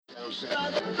Wherever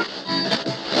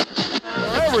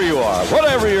you are,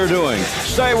 whatever you're doing,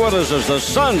 stay with us as the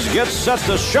Suns get set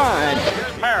to shine.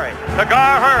 Perry to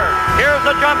Gar Hurd. Here's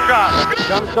the jump shot.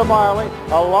 Comes to Marley,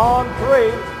 a long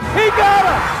three. He got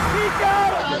it! He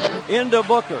got it! Into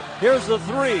Booker. Here's the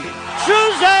three.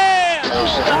 Suzanne!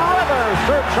 Another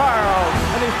Sir Charles,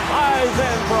 and he flies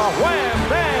in for a wham,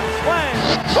 bam, slam.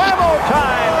 Whammo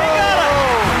time! He got it!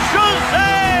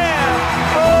 Suzanne!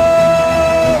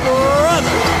 Oh,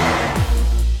 brother!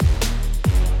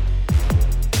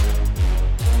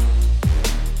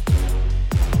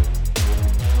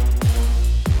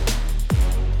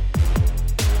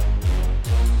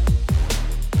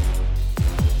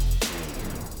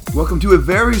 Welcome to a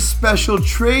very special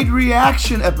trade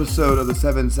reaction episode of the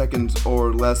 7 Seconds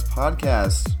or Less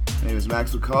podcast. My name is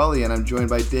Max McCauley, and I'm joined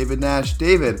by David Nash.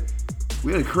 David,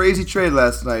 we had a crazy trade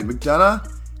last night.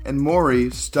 McDonough and Morey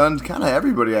stunned kind of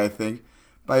everybody, I think,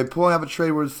 by pulling off a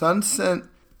trade where the Suns sent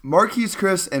Marquese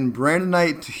Chriss and Brandon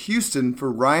Knight to Houston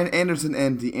for Ryan Anderson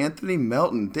and DeAnthony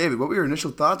Melton. David, what were your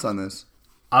initial thoughts on this?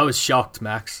 I was shocked,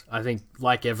 Max. I think,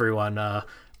 like everyone,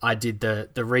 I did the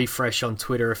refresh on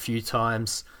Twitter a few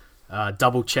times.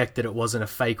 Double-checked that it wasn't a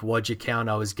fake Woj account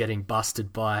I was getting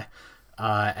busted by,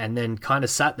 and then kind of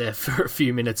sat there for a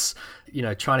few minutes,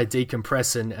 trying to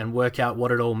decompress and work out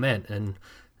what it all meant. And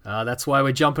that's why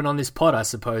we're jumping on this pod, I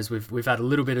suppose. We've had a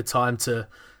little bit of time to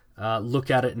look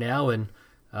at it now, and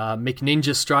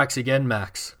McNinja strikes again,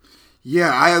 Max.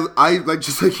 Yeah, I like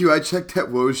just like you. I checked that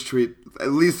Woj tweet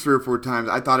at least 3 or 4 times.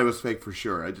 I thought it was fake for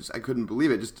sure. I couldn't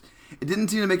believe it. It didn't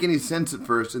seem to make any sense at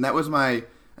first, and that was my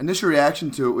initial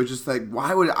reaction to it. Was just like,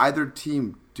 why would either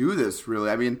team do this? Really,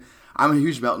 I mean, I'm a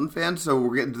huge Melton fan, so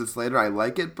we're getting to this later. I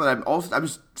like it, but I'm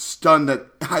just stunned that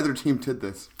either team did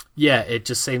this. Yeah, it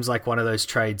just seems like one of those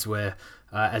trades where,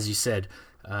 as you said,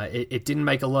 it didn't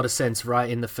make a lot of sense right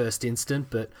in the first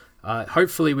instant, but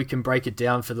hopefully we can break it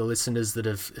down for the listeners that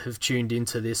have tuned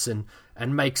into this and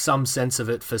make some sense of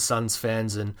it for Suns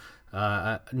fans, and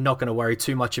not going to worry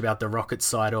too much about the Rockets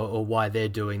side or why they're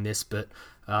doing this, but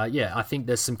I think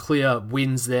there's some clear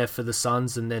wins there for the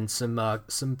Suns, and then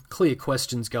some clear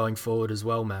questions going forward as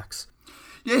well, Max.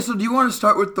 Yeah, so do you want to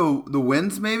start with the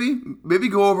wins, maybe? Maybe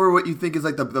go over what you think is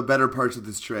like the better parts of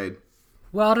this trade.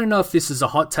 Well, I don't know if this is a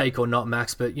hot take or not,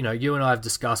 Max, but, you and I have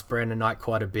discussed Brandon Knight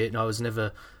quite a bit, and I was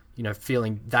never,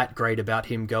 feeling that great about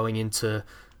him going into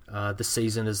the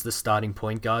season as the starting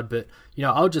point guard. But,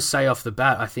 I'll just say off the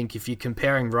bat, I think if you're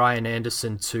comparing Ryan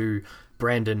Anderson to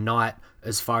Brandon Knight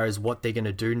as far as what they're going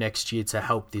to do next year to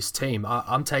help this team,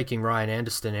 I'm taking Ryan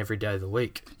Anderson every day of the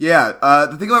week. Yeah,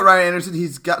 the thing about Ryan Anderson,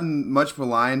 he's gotten much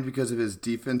maligned because of his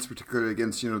defense, particularly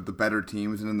against the better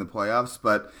teams and in the playoffs,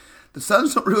 but the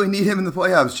Suns don't really need him in the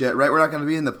playoffs yet, right? We're not going to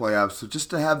be in the playoffs, so just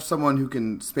to have someone who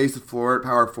can space the floor at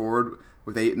power forward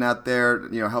with Ayton out there,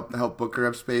 help Booker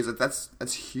have space,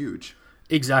 that's huge.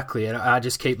 Exactly, and I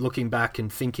just keep looking back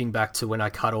and thinking back to when I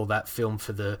cut all that film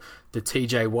for the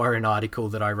TJ Warren article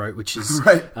that I wrote, which is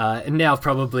right. Now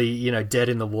probably dead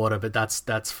in the water, but that's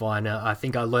fine. I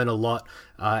think I learn a lot,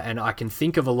 and I can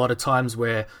think of a lot of times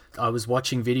where I was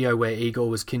watching video where Igor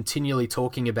was continually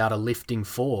talking about a lifting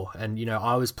 4, and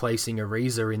I was placing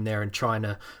Ariza in there and trying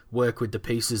to work with the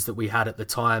pieces that we had at the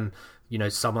time.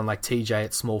 Someone like TJ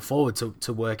at small forward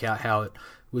to work out how it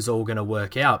was all going to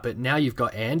work out. But now you've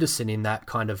got Anderson in that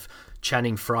kind of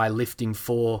Channing Frye lifting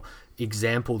 4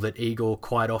 example that Igor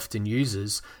quite often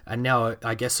uses. And now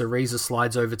I guess Ariza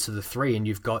slides over to the 3, and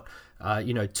you've got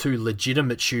 2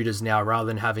 legitimate shooters now, rather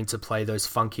than having to play those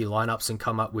funky lineups and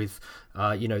come up with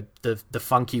the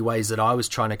funky ways that I was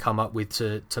trying to come up with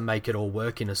to make it all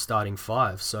work in a starting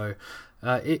 5. So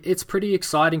it's pretty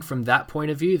exciting from that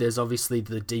point of view. There's obviously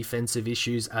the defensive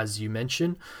issues, as you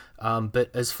mentioned, but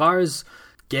as far as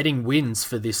getting wins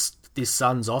for this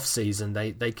Suns offseason,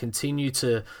 they continue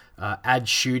to add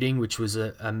shooting, which was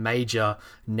a major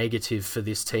negative for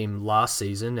this team last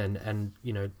season, and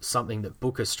something that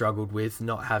Booker struggled with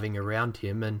not having around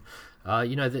him, and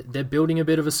they're building a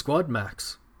bit of a squad,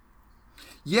 Max.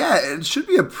 Yeah, it should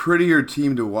be a prettier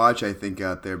team to watch, I think,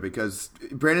 out there, because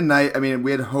Brandon Knight, I mean,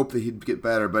 we had hoped that he'd get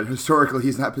better, but historically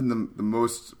he's not been the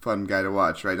most fun guy to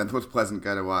watch, right? Not the most pleasant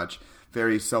guy to watch.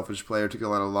 Very selfish player, took a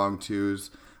lot of long twos.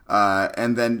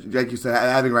 And then, like you said,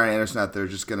 having Ryan Anderson out there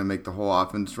is just going to make the whole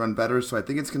offense run better. So I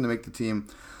think it's going to make the team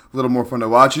a little more fun to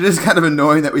watch. It is kind of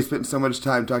annoying that we spent so much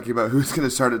time talking about who's going to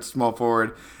start at small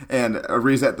forward and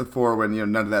Ariza at the 4 when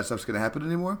none of that stuff's going to happen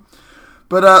anymore.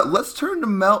 But let's turn to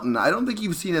Melton. I don't think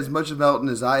you've seen as much of Melton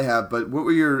as I have, but what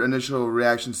were your initial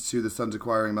reactions to the Suns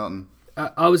acquiring Melton?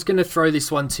 I was going to throw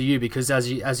this one to you because, as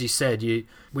you said,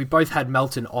 we both had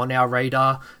Melton on our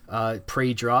radar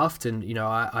pre-draft, and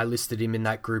I listed him in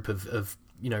that group of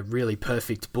really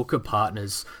perfect Booker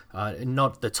partners.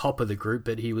 Not the top of the group,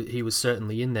 but he was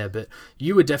certainly in there. But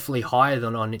you were definitely higher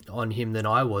on him than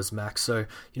I was, Max. So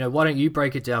why don't you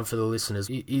break it down for the listeners?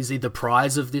 Is he the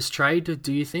prize of this trade?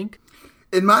 Do you think?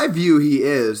 In my view, he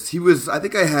is. He was, I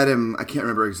think I had him, I can't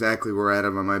remember exactly where I had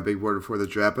him on my big board before the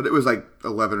draft, but it was like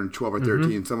 11 or 12 or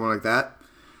 13, something like that.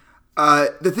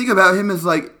 The thing about him is,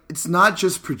 like, it's not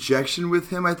just projection with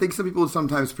him. I think some people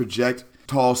sometimes project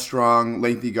tall, strong,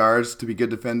 lengthy guards to be good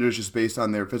defenders just based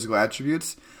on their physical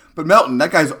attributes. But Melton,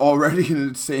 that guy's already an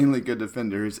insanely good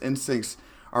defender. His instincts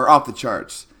are off the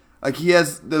charts. Like, he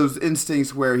has those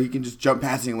instincts where he can just jump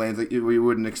passing lanes like we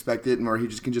wouldn't expect it, and where he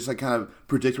just can like kind of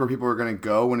predict where people are going to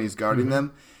go when he's guarding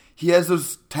them. He has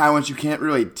those talents you can't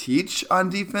really teach on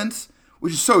defense,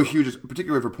 which is so huge,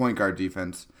 particularly for point guard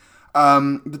defense.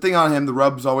 The thing on him, the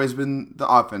rub's always been the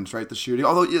offense, right? The shooting.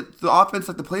 Although the offense,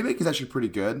 like the playmaking is actually pretty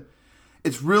good.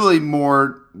 It's really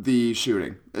more the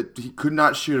shooting. He could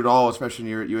not shoot at all, especially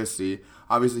near at USC.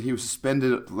 Obviously, he was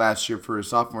suspended last year for his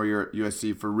sophomore year at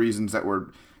USC for reasons that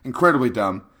were incredibly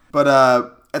dumb. But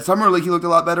at Summer League, he looked a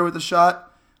lot better with the shot.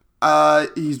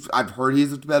 I've heard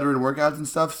he's better in workouts and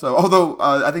stuff. So, although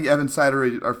I think Evan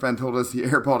Sider, our friend, told us he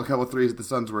airballed a couple of threes at the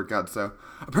Suns workout. So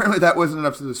apparently that wasn't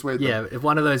enough to dissuade them. Yeah,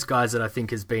 one of those guys that I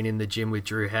think has been in the gym with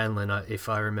Drew Hanlon, if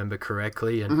I remember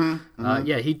correctly. And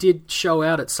yeah, he did show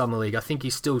out at Summer League. I think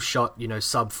he still shot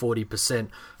sub 40%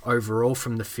 overall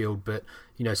from the field, but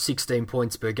 16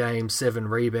 points per game, 7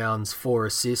 rebounds, 4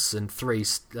 assists, and 3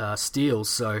 steals.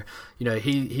 So,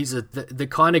 he's the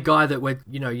kind of guy that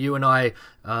you and I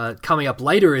coming up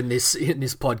later in this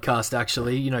podcast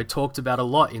actually, talked about a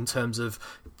lot in terms of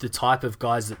the type of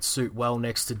guys that suit well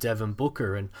next to Devin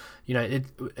Booker. And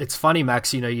it's funny,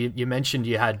 Max. You mentioned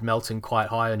you had Melton quite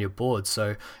high on your board,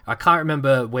 so I can't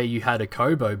remember where you had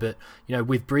Okobo, but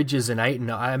with Bridges and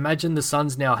Ayton, I imagine the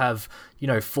Suns now have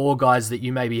 4 guys that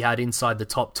you maybe had inside the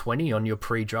top 20 on your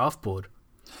pre-draft board.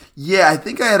 Yeah, I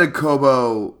think I had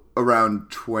Okobo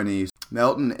around 20.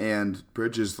 Melton and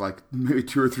Bridges like maybe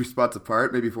 2 or 3 spots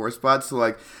apart, maybe 4 spots. So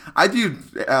like I view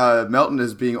Melton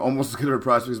as being almost as good of a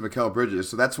prospect as Mikal Bridges.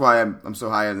 So that's why I'm so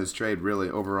high on this trade, really,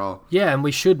 overall. Yeah, and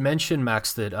we should mention,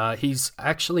 Max, that he's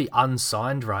actually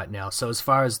unsigned right now. So as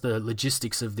far as the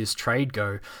logistics of this trade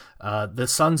go, the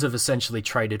Suns have essentially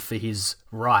traded for his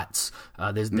rights.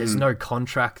 There's no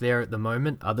contract there at the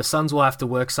moment. The Suns will have to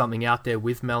work something out there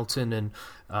with Melton, and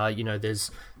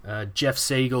there's Jeff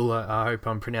Siegel, I hope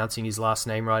I'm pronouncing his last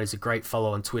name right, is a great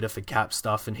follow on Twitter for Cap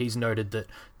stuff, and he's noted that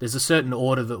there's a certain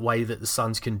way that the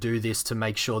Suns can do this to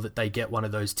make sure that they get one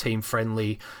of those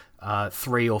team-friendly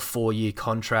 3 or 4 year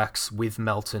contracts with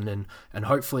Melton and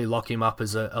hopefully lock him up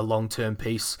as a long-term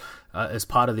piece as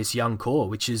part of this young core,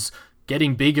 which is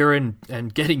getting bigger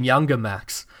and getting younger,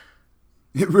 Max.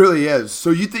 It really is. So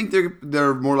you think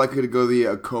they're more likely to go the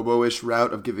Okobo-ish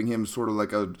route of giving him sort of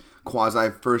like a quasi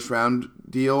first round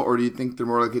deal, or do you think they're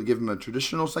more likely to give him a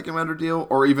traditional second rounder deal,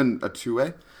 or even a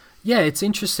 2-way? Yeah, it's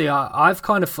interesting. I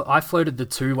floated the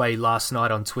 2-way last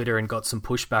night on Twitter and got some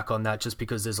pushback on that, just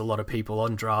because there's a lot of people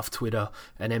on draft Twitter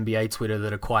and NBA Twitter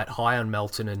that are quite high on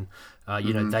Melton, and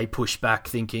they push back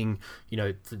thinking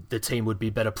the team would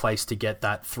be better placed to get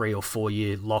that 3 or 4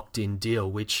 year locked in deal,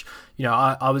 which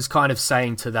I was kind of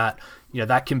saying to that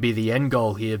that can be the end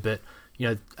goal here, but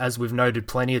as we've noted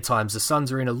plenty of times, the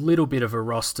Suns are in a little bit of a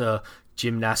roster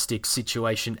gymnastics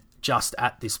situation just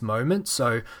at this moment.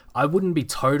 So I wouldn't be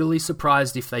totally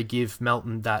surprised if they give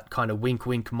Melton that kind of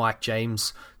wink Mike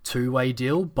James 2-way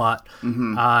deal. But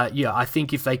I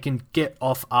think if they can get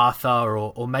off Arthur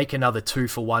or make another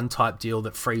 2-for-1 type deal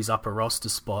that frees up a roster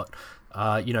spot,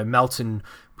 Melton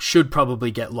should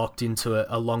probably get locked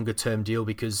into a longer term deal,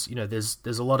 because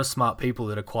there's a lot of smart people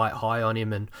that are quite high on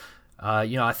him. And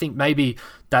I think maybe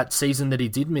that season that he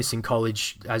did miss in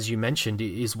college, as you mentioned,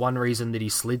 is one reason that he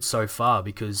slid so far,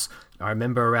 because I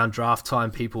remember around draft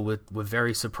time, people were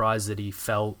very surprised that he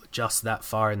fell just that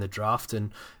far in the draft.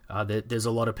 And there's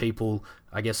a lot of people,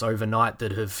 I guess, overnight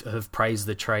that have praised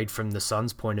the trade from the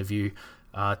Suns' point of view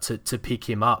to pick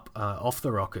him up off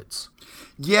the Rockets.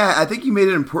 Yeah, I think you made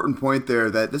an important point there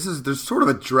that there's sort of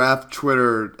a draft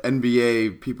Twitter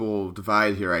NBA people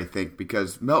divide here, I think,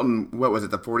 because Melton, what was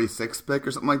it, the 46th pick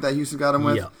or something like that Houston got him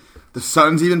with? Yeah. The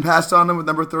Suns even passed on him with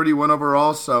number 31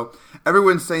 overall, so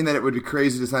everyone's saying that it would be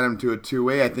crazy to sign him to a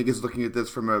 2-way. I think is looking at this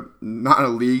from not a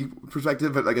league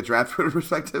perspective, but like a draft Twitter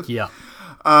perspective. Yeah.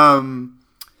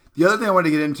 The other thing I wanted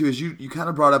to get into is you kind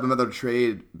of brought up another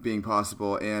trade being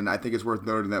possible, and I think it's worth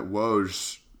noting that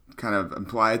Woj kind of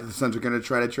implied that the Suns are going to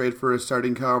try to trade for a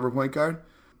starting caliber point guard.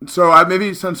 So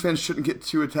maybe Suns fans shouldn't get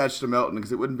too attached to Melton,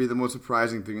 because it wouldn't be the most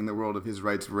surprising thing in the world if his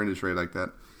rights were in a trade like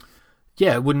that.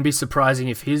 Yeah, it wouldn't be surprising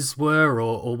if his were,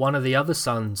 or one of the other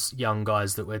Suns young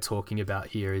guys that we're talking about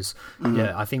here is,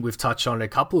 yeah, I think we've touched on a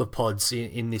couple of pods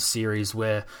in this series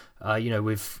where,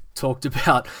 we've talked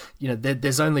about,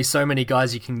 there's only so many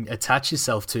guys you can attach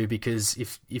yourself to, because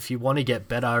if you want to get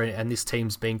better, and this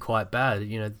team's been quite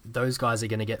bad, those guys are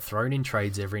going to get thrown in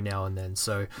trades every now and then.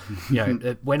 So,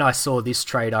 when I saw this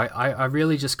trade, I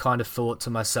really just kind of thought to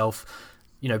myself,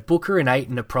 Booker and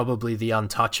Ayton are probably the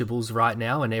untouchables right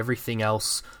now, and everything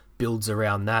else builds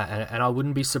around that. And I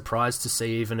wouldn't be surprised to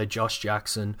see even a Josh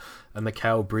Jackson, a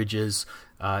Mikal Bridges,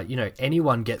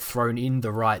 anyone get thrown in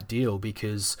the right deal,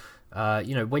 because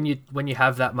when you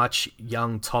have that much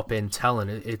young top end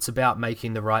talent, it's about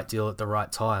making the right deal at the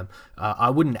right time.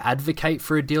 I wouldn't advocate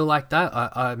for a deal like that.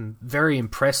 I'm very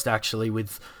impressed actually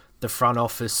with the front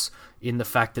office in the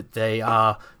fact that they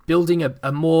are building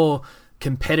a more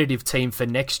competitive team for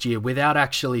next year without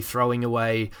actually throwing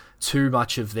away too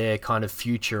much of their kind of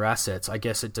future assets. I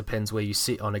guess it depends where you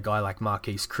sit on a guy like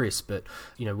Marquise Chris, but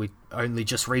we only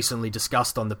just recently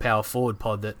discussed on the Power Forward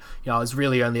pod that I was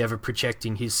really only ever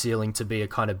projecting his ceiling to be a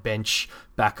kind of bench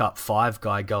backup 5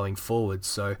 guy going forward.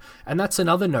 So, and that's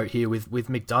another note here with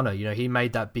McDonough. He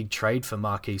made that big trade for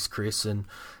Marquise Chris, and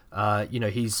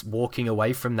he's walking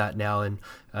away from that now, and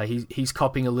he's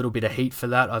copping a little bit of heat for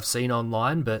that, I've seen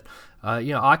online, but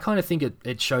I kind of think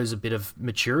it shows a bit of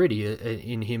maturity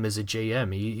in him as a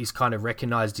GM. He's kind of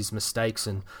recognized his mistakes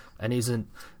and isn't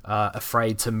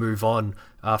afraid to move on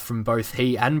from both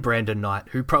he and Brandon Knight,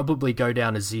 who probably go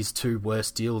down as his 2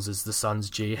 worst deals as the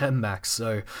Suns GM, Max.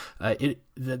 So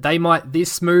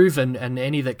this move and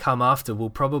any that come after will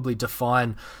probably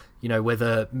define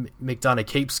whether McDonough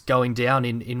keeps going down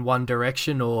in one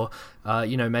direction, or,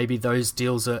 maybe those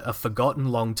deals are forgotten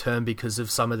long-term because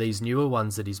of some of these newer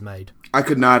ones that he's made. I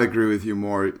could not agree with you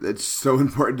more. It's so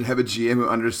important to have a GM who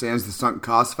understands the sunk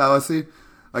cost fallacy.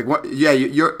 Like, what? Yeah,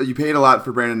 you paid a lot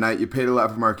for Brandon Knight, you paid a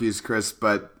lot for Marquise Chris,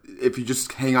 but if you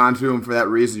just hang on to him for that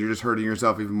reason, you're just hurting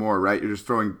yourself even more, right? You're just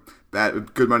throwing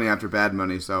good money after bad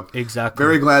money. So exactly,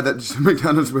 very glad that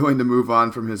McDonough's willing to move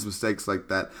on from his mistakes like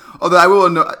that.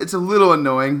 Although it's a little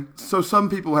annoying. So some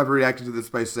people have reacted to this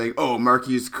by saying, "Oh,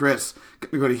 Marquise Chris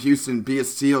going to go to Houston, be a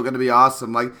steal, going to be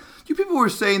awesome." Like, you people were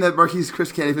saying that Marquise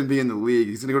Chris can't even be in the league.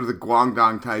 He's going to go to the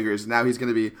Guangdong Tigers. Now he's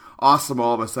going to be awesome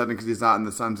all of a sudden because he's not in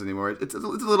the Suns anymore. It's a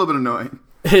little bit annoying.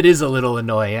 It is a little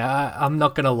annoying. I'm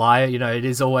not going to lie. It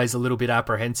is always a little bit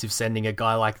apprehensive sending a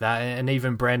guy like that, and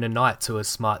even Brandon Knight, to a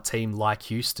smart team like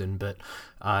Houston. But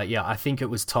I think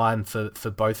it was time for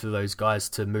both of those guys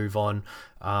to move on.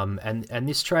 And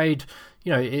this trade,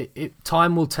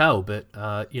 time will tell. But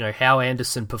how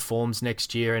Anderson performs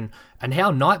next year, and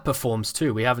how Knight performs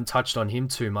too. We haven't touched on him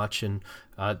too much, and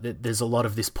there's a lot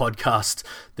of this podcast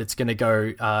that's going to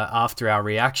go after our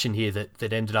reaction here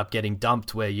that ended up getting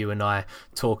dumped, where you and I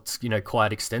talked,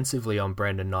 quite extensively on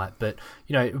Brandon Knight. But,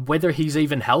 whether he's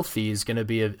even healthy is going to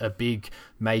be a big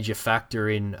major factor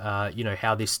in,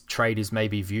 how this trade is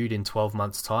maybe viewed in 12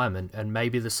 months' time. And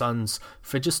maybe the Suns,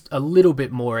 for just a little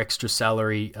bit more extra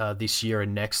salary this year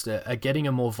and next, are getting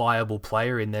a more viable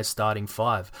player in their starting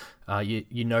 5.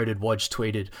 You noted Woj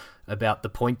tweeted about the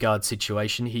point guard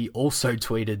situation. He also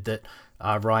tweeted that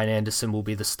Ryan Anderson will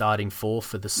be the starting 4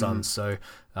 for the Suns. So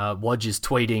Woj is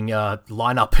tweeting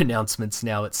lineup announcements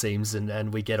now, it seems,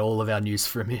 and we get all of our news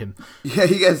from him. Yeah,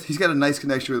 he's got a nice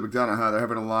connection with McDonough, huh? They're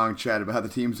having a long chat about how the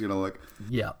team's going to look.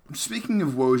 Yeah. Speaking of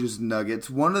Woj's Nuggets,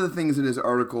 one of the things in his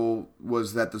article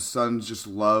was that the Suns just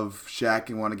love Shaq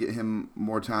and want to get him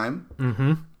more time.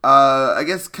 Mm-hmm. I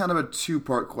guess kind of a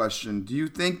 2-part question. Do you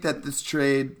think that this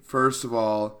trade, first of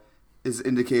all, is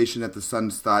indication that the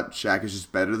Suns thought Shaq is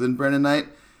just better than Brandon Knight?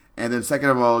 And then second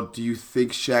of all, do you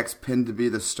think Shaq's pinned to be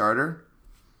the starter?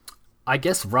 I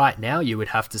guess right now you would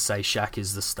have to say Shaq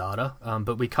is the starter,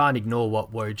 but we can't ignore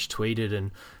what Woj tweeted,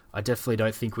 and I definitely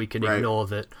don't think we can ignore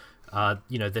that,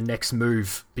 the next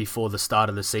move before the start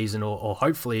of the season, or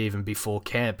hopefully even before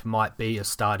camp, might be a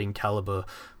starting caliber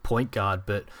point guard.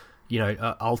 But,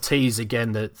 I'll tease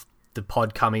again that the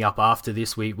pod coming up after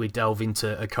this, we delve into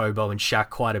Okobo and Shaq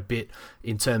quite a bit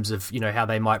in terms of, how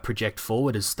they might project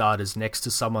forward as starters next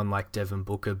to someone like Devin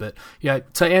Booker. But,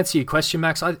 to answer your question,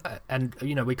 Max,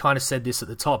 we kind of said this at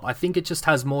the top, I think it just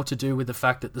has more to do with the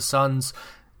fact that the Suns,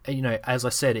 as I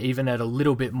said, even at a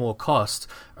little bit more cost,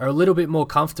 are a little bit more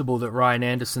comfortable that Ryan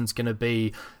Anderson's going to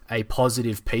be a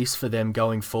positive piece for them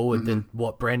going forward than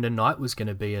what Brandon Knight was going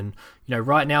to be. And, you know,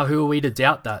 right now, who are we to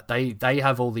doubt that? They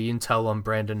have all the intel on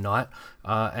Brandon Knight,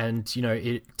 and, you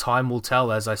know, time will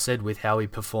tell, as I said, with how he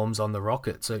performs on the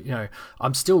Rockets. So, you know,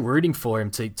 I'm still rooting for him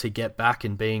to get back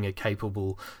and being a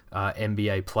capable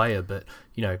NBA player, but,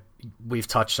 you know, we've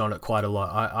touched on it quite a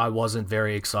lot. I wasn't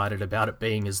very excited about it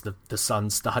being as the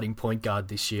Suns' starting point guard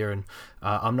this year, and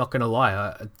I'm not going to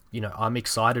lie. I'm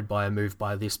excited by a move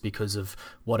by this because of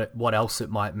what else it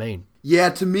might mean. Yeah,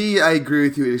 to me, I agree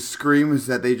with you. It screams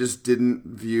that they just didn't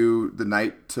view the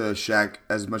Knight to Shaq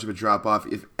as much of a drop-off,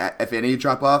 if any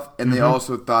drop-off, and they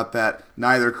also thought that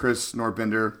neither Chris nor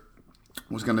Bender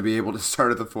was going to be able to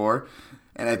start at the 4.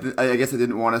 And I guess they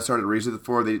didn't want to start at Ariza at the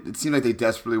 4. It seemed like they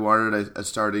desperately wanted a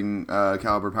starting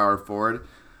caliber power forward,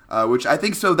 which I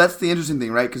think so. That's the interesting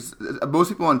thing, right? Because most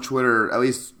people on Twitter, at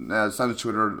least Suns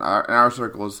Twitter in our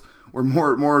circles, were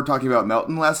more talking about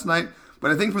Melton last night. But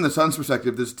I think from the Suns'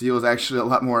 perspective, this deal is actually a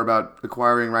lot more about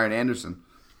acquiring Ryan Anderson.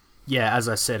 Yeah, as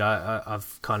I said,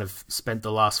 I've kind of spent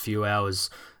the last few hours.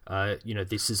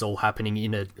 This is all happening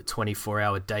in a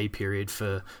 24-hour day period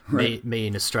for me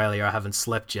in Australia. I haven't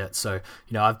slept yet, so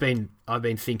you know I've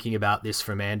been thinking about this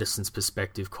from Anderson's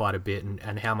perspective quite a bit,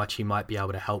 and how much he might be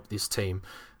able to help this team.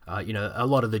 A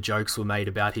lot of the jokes were made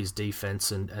about his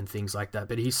defense and things like that,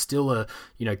 but he's still a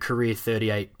career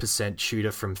 38%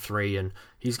 shooter from 3, and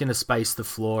he's going to space the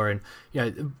floor. And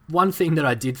one thing that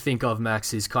I did think of,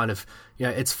 Max, is kind of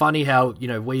it's funny how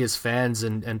we as fans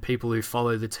and people who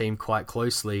follow the team quite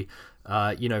closely,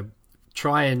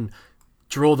 try and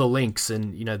draw the links.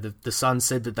 And the Suns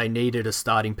said that they needed a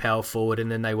starting power forward,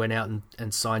 and then they went out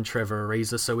and signed Trevor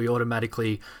Ariza, so we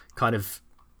automatically kind of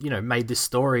made this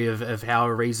story of how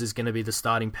Ariza is going to be the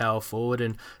starting power forward.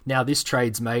 And now this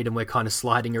trade's made and we're kind of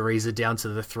sliding Ariza down to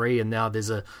the 3. And now there's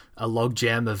a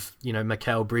logjam of,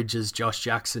 Mikal Bridges, Josh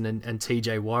Jackson and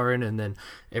TJ Warren. And then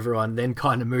everyone then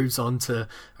kind of moves on to,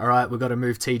 all right, we've got to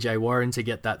move TJ Warren to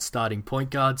get that starting point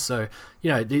guard. So,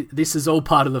 this is all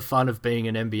part of the fun of being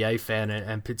an NBA fan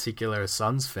and particular a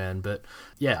Suns fan. But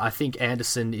yeah, I think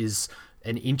Anderson is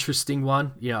an interesting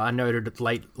one. I noted it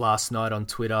late last night on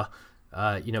Twitter.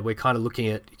 We're kind of looking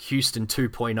at Houston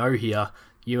 2.0 here.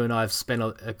 You and I have spent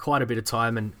quite a bit of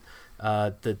time, and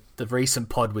the recent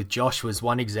pod with Josh was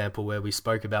one example where we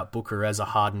spoke about Booker as a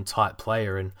Harden type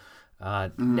player, and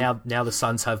now the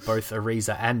Suns have both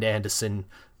Ariza and Anderson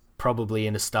probably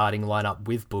in a starting lineup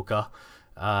with Booker.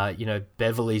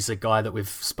 Beverly's a guy that we've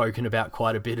spoken about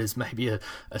quite a bit as maybe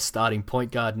a starting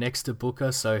point guard next to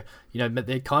Booker. So,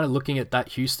 they're kind of looking at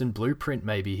that Houston blueprint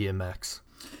maybe here, Max.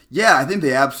 Yeah, I think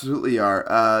they absolutely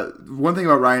are. One thing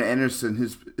about Ryan Anderson,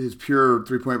 his pure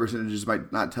three-point percentages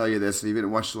might not tell you this. If you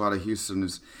haven't watched a lot of Houston,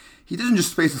 is he doesn't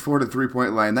just space the floor to the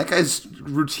three-point line. That guy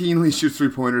routinely shoots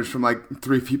three-pointers from like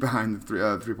 3 feet behind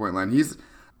the three-point line. He's a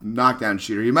knockdown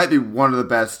shooter. He might be one of the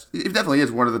best. He definitely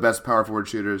is one of the best power forward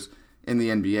shooters in the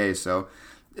NBA. So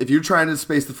if you're trying to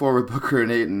space the floor with Booker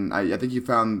and Ayton, I think you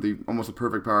found almost a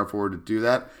perfect power forward to do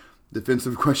that.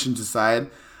 Defensive questions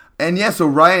aside. And yeah, so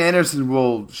Ryan Anderson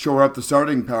will shore up the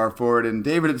starting power forward. And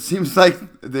David, it seems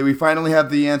like that we finally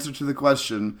have the answer to the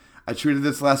question. I tweeted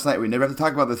this last night. We never have to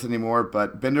talk about this anymore,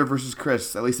 but Bender versus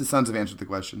Chris, at least the Suns have answered the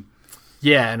question.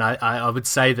 Yeah, and I would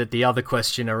say that the other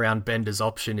question around Bender's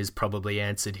option is probably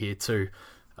answered here too.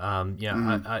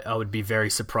 I would be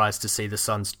very surprised to see the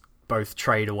Suns both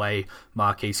trade away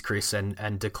Marquise Chris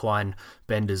and decline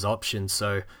Bender's option.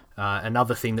 So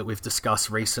another thing that we've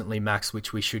discussed recently, Max,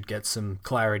 which we should get some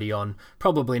clarity on,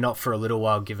 probably not for a little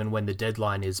while given when the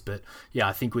deadline is, but yeah,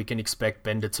 I think we can expect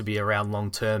Bender to be around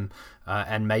long term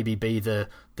and maybe be the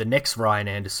next Ryan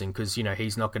Anderson, because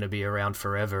he's not going to be around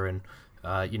forever. And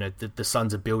the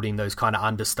Suns are building those kind of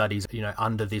understudies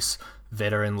under this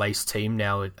veteran lace team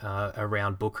now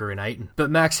around Booker and Ayton. But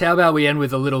Max, how about we end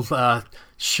with a little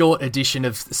short edition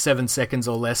of 7 seconds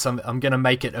or less? I'm going to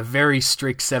make it a very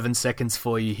strict 7 seconds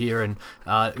for you here, and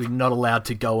we're not allowed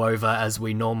to go over as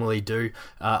we normally do.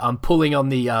 I'm pulling on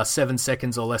the 7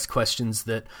 seconds or less questions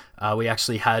that we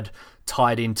actually had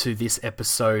tied into this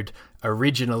episode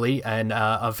originally, and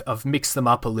I've mixed them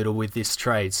up a little with this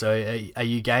trade. So are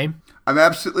you game? I'm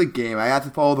absolutely game. I have to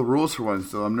follow the rules for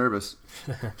once, so I'm nervous.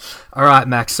 All right,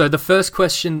 Max. So the first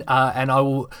question, and I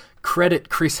will credit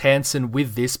Chris Hansen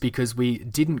with this because we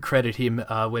didn't credit him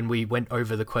when we went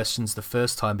over the questions the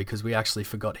first time, because we actually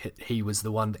forgot he was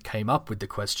the one that came up with the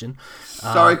question.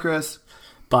 Sorry, Chris.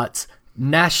 But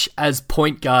Nash as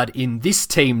point guard in this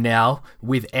team now,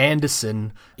 with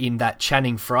Anderson in that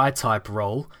Channing Frye type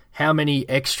role, how many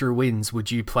extra wins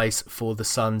would you place for the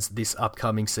Suns this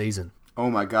upcoming season? Oh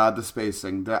my God, the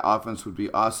spacing. That offense would be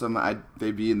awesome.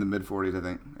 They'd be in the mid-40s, I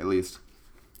think, at least.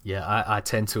 Yeah, I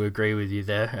tend to agree with you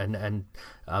there, and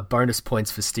bonus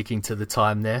points for sticking to the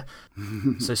time there.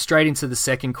 So straight into the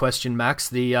second question, Max.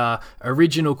 The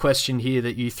original question here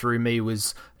that you threw me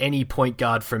was any point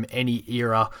guard from any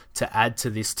era to add to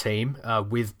this team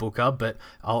with Booker, but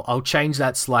I'll change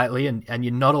that slightly, and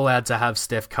you're not allowed to have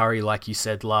Steph Curry like you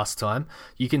said last time.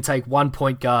 You can take 1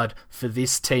 point guard for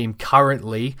this team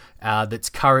currently that's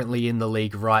currently in the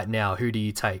league right now. Who do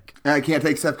you take? I can't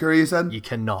take Steph Curry, you said? You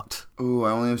cannot. Ooh,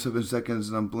 I only have 7 seconds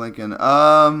and I'm blinking.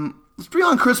 Let's bring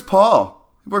on Chris Paul.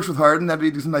 He works with Harden.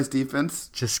 That'd be some nice defense.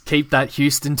 Just keep that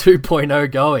Houston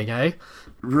 2.0 going, eh?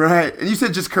 Right. And you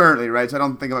said just currently, right? So I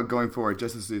don't think about going forward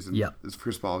just this season. Yeah. It's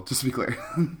Chris Paul, just to be clear.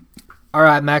 All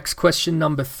right, Max, question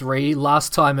number 3.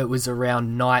 Last time it was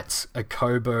around Knight,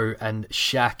 Okobo, and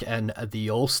Shaq and the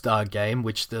All-Star game,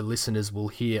 which the listeners will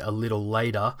hear a little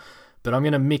later. But I'm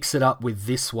going to mix it up with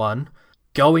this one.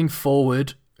 Going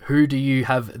forward, who do you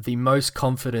have the most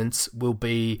confidence will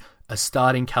be a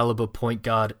starting caliber point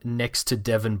guard next to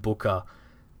Devin Booker?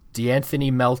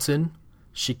 DeAnthony Melton,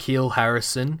 Shaquille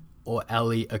Harrison, or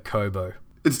Ali Okobo?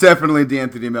 It's definitely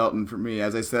DeAnthony Melton for me.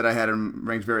 As I said, I had him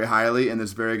ranked very highly in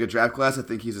this very good draft class. I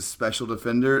think he's a special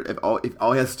defender. If all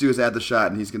he has to do is add the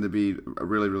shot, and he's going to be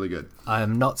really, really good. I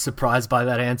am not surprised by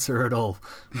that answer at all.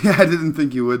 Yeah, I didn't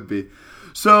think you would be.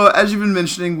 So, as you've been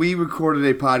mentioning, we recorded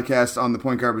a podcast on the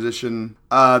point guard position.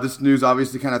 This news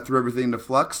obviously kind of threw everything into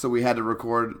flux, so we had to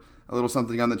record a little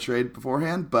something on the trade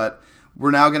beforehand, but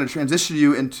we're now going to transition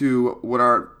you into what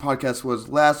our podcast was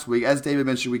last week. As David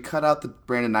mentioned, we cut out the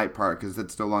Brandon Knight part because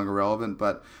it's no longer relevant,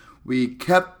 but we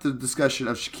kept the discussion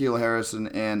of Shaquille Harrison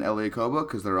and Eli Okobo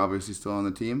because they're obviously still on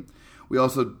the team. We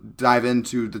also dive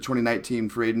into the 2019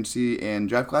 free agency and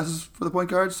draft classes for the point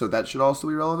guards, so that should also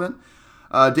be relevant.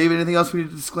 David, anything else we need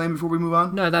to disclaim before we move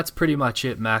on? No, that's pretty much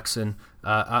it, Max, and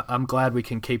I'm glad we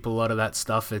can keep a lot of that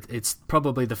stuff. It's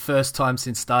probably the first time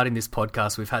since starting this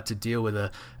podcast we've had to deal with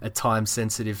a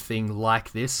time-sensitive thing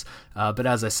like this. But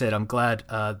as I said, I'm glad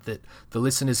that the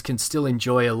listeners can still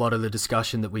enjoy a lot of the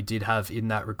discussion that we did have in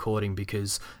that recording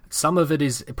because some of it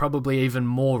is probably even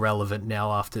more relevant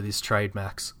now after this trade,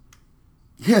 Max.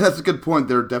 Yeah, that's a good point.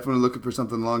 They're definitely looking for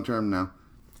something long-term now.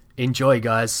 Enjoy,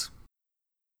 guys.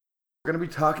 We're going to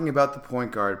be talking about the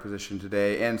point guard position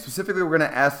today, and specifically we're going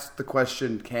to ask the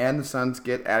question, can the Suns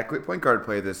get adequate point guard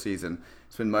play this season?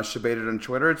 It's been much debated on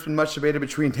Twitter. It's been much debated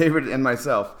between David and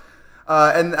myself.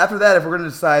 And after that, if we're going to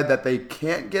decide that they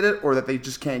can't get it or that they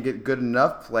just can't get good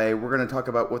enough play, we're going to talk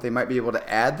about what they might be able to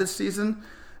add this season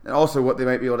and also what they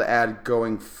might be able to add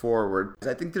going forward.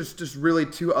 I think there's just really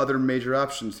 2 other major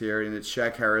options here, and it's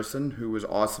Shaq Harrison, who was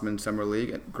awesome in Summer League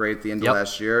and great at the end of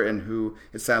last year, and who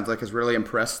it sounds like has really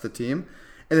impressed the team.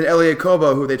 And then Eli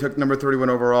Okobo, who they took number 31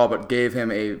 overall, but gave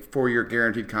him a 4-year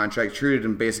guaranteed contract, treated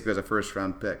him basically as a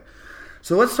first-round pick.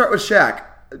 So let's start with Shaq.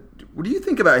 What do you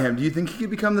think about him? Do you think he could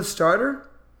become the starter?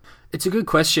 It's a good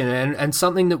question, and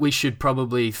something that we should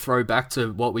probably throw back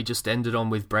to what we just ended on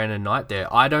with Brandon Knight there.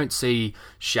 I don't see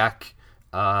Shaq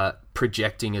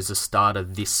projecting as a starter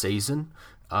this season.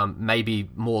 Maybe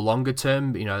more longer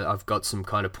term. You know, I've got some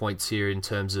kind of points here in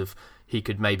terms of he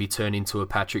could maybe turn into a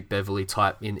Patrick Beverley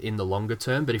type in the longer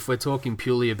term. But if we're talking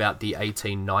purely about the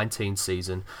 18-19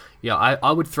 season, yeah,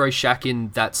 I would throw Shaq in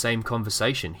that same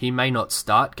conversation. He may not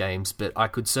start games, but I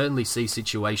could certainly see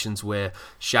situations where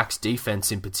Shaq's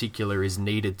defense in particular is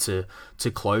needed to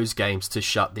close games, to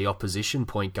shut the opposition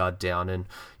point guard down. And,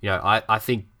 you know, I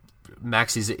think,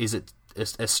 Max, is it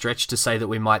a stretch to say that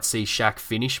we might see Shaq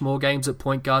finish more games at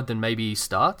point guard than maybe he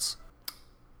starts?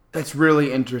 That's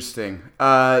really interesting.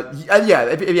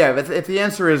 If the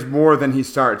answer is more than he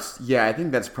starts, yeah, I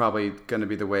think that's probably going to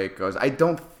be the way it goes. I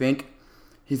don't think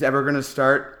he's ever going to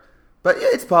start, but yeah,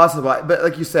 it's possible. But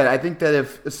like you said, I think that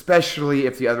especially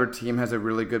if the other team has a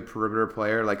really good perimeter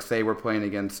player, like say we're playing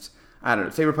against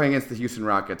the Houston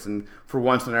Rockets, and for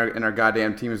once in our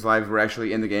goddamn team's lives, we're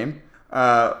actually in the game.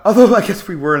 Although I guess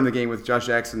we were in the game with Josh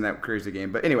Jackson, that crazy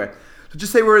game. But anyway. So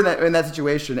just say we're in that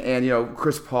situation, and you know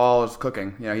Chris Paul is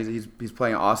cooking. You know he's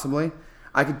playing awesomely.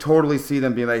 I could totally see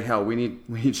them being like, hell, we need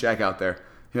Shaq out there.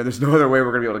 You know, there's no other way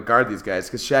we're gonna be able to guard these guys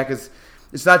because Shaq is.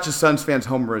 It's not just Suns fans'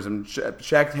 homerism.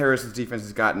 Shaq Harris's defense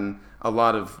has gotten a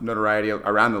lot of notoriety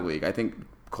around the league. I think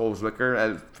Cole Zwicker,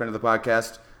 a friend of the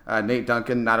podcast, Nate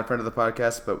Duncan, not a friend of the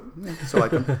podcast, but still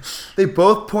like him. They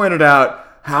both pointed out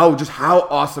how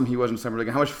awesome he was in Summer League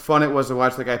and how much fun it was to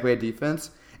watch the guy play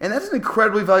defense. And that's an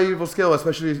incredibly valuable skill,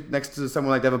 especially next to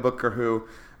someone like Devin Booker, who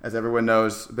as everyone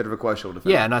knows, a bit of a questionable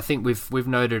defender. Yeah, and I think we've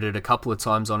noted it a couple of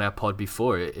times on our pod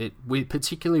before. We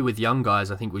particularly with young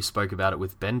guys, I think we spoke about it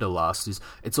with Bender last, is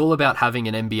it's all about having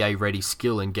an NBA-ready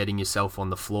skill and getting yourself on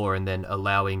the floor and then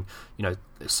allowing,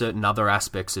 certain other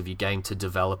aspects of your game to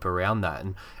develop around that.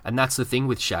 And that's the thing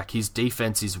with Shaq. His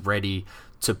defense is ready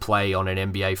to play on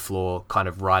an NBA floor kind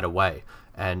of right away.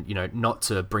 And, not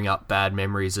to bring up bad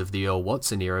memories of the Earl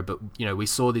Watson era, but, we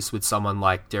saw this with someone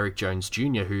like Derrick Jones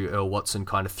Jr., who Earl Watson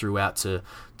kind of threw out to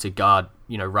guard,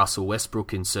 Russell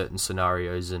Westbrook in certain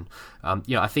scenarios. And,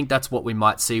 I think that's what we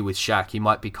might see with Shaq. He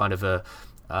might be kind of a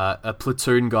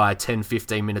platoon guy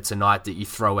 10-15 minutes a night that you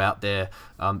throw out there.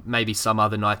 Maybe some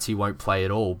other nights he won't play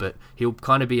at all, but he'll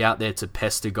kind of be out there to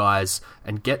pester guys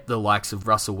and get the likes of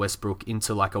Russell Westbrook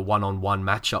into like a one-on-one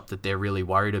matchup that they're really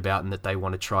worried about and that they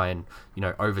want to try and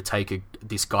overtake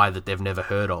this guy that they've never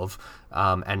heard of,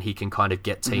 and he can kind of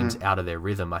get teams out of their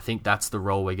rhythm. I think that's the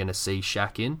role we're going to see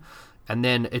Shaq in. And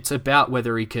then it's about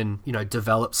whether he can,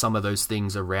 develop some of those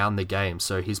things around the game.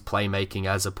 So his playmaking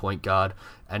as a point guard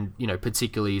and,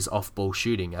 particularly his off-ball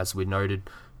shooting. As we noted,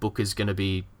 Booker's going to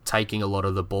be taking a lot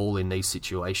of the ball in these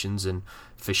situations. And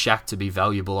for Shaq to be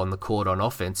valuable on the court on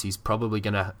offense, he's probably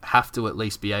going to have to at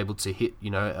least be able to hit,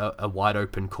 a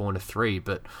wide-open corner three.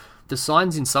 But the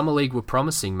signs in Summer League were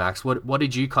promising, Max. What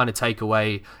did you kind of take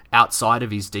away outside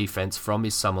of his defense from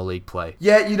his Summer League play?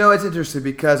 Yeah, it's interesting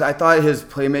because I thought his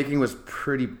playmaking was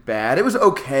pretty bad. It was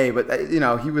okay, but,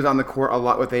 he was on the court a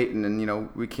lot with Ayton,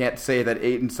 and, we can't say that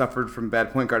Ayton suffered from bad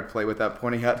point guard play without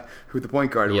pointing out who the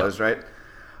point guard was, right?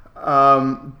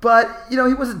 But, he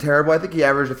wasn't terrible. I think he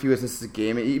averaged a few assists a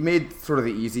game. He made sort of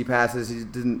the easy passes. He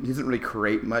doesn't really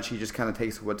create much. He just kind of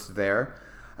takes what's there.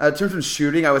 In terms of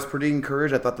shooting, I was pretty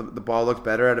encouraged. I thought the ball looked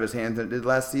better out of his hands than it did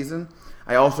last season.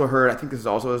 I also heard, I think this is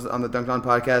also on the Dunked On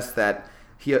podcast, that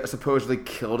he supposedly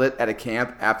killed it at a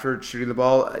camp after shooting the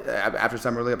ball after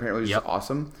Summer League. Apparently, it was just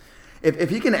awesome. If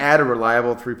he can add a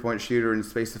reliable three-point shooter in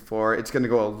space of four, it's going to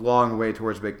go a long way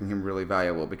towards making him really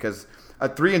valuable because a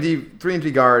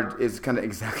 3-and-D guard is kind of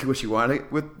exactly what you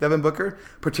want with Devin Booker,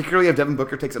 particularly if Devin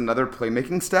Booker takes another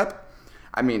playmaking step.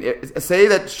 I mean, say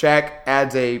that Shaq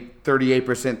adds a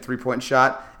 38% three-point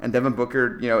shot, and Devin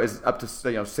Booker, is up to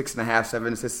 6.5,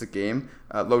 7 assists a game,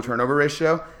 low turnover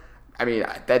ratio. I mean,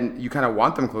 then you kind of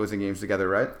want them closing games together,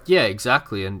 right? Yeah,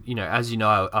 exactly. And as you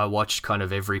know, I watched kind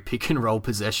of every pick and roll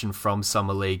possession from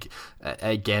Summer League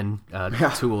again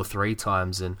 2 or 3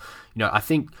 times, and I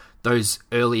think those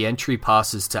early entry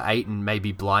passes to Ayton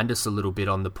maybe blind us a little bit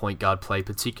on the point guard play,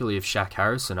 particularly of Shaq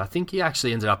Harrison. I think he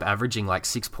actually ended up averaging like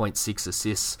 6.6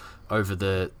 assists over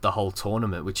the whole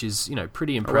tournament, which is,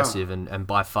 pretty impressive. Oh, wow. and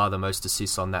by far the most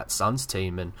assists on that Suns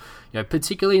team. And,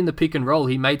 particularly in the pick and roll,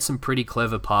 he made some pretty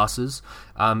clever passes,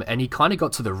 and he kind of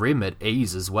got to the rim at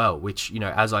ease as well, which,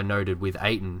 as I noted with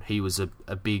Ayton, he was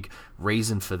a big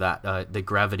reason for that. The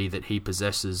gravity that he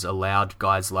possesses allowed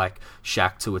guys like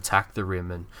Shaq to attack the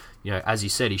rim. And, as you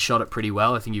said, he shot it pretty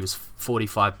well. I think he was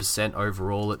 45%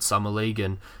 overall at Summer League,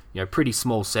 and pretty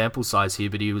small sample size here,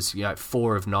 but he was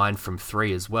 4 of 9 from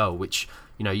 3 as well, which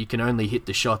you can only hit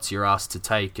the shots you're asked to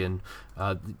take, and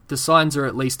the signs are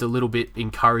at least a little bit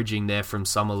encouraging there from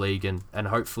Summer League, and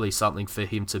hopefully something for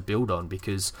him to build on,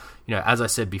 because as I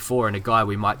said before, and a guy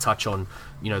we might touch on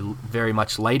very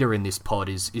much later in this pod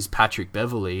is Patrick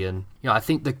Beverley, and I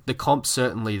think the comp's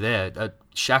certainly there.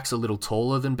 Shaq's a little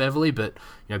taller than Beverley, but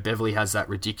Beverley has that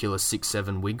ridiculous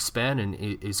 6'7" wingspan and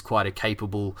is quite a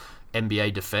capable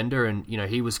NBA defender, and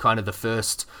he was kind of the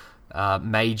first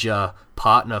major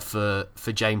partner for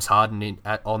James Harden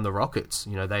on the Rockets.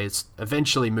 They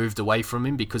eventually moved away from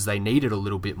him because they needed a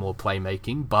little bit more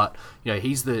playmaking, but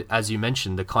he's as you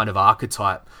mentioned, the kind of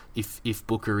archetype if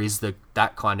Booker is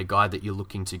that kind of guy that you're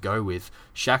looking to go with.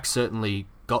 Shaq certainly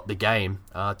got the game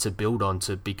to build on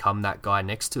to become that guy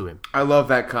next to him. I love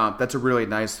that comp. That's a really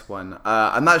nice one.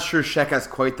 I'm not sure Shaq has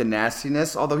quite the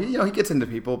nastiness, although he gets into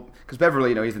people, because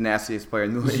Beverley, he's the nastiest player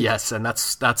in the league. Yes, and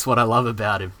that's what I love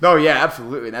about him. Oh yeah,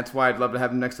 absolutely. And that's why I'd love to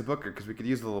have him next to Booker, because we could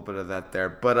use a little bit of that there.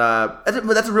 But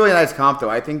that's a really nice comp, though.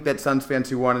 I think that Suns fans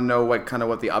who want to know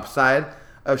what the upside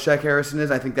of Shaq Harrison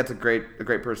is, I think that's a great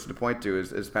person to point to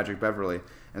is Patrick Beverley.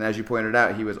 And as you pointed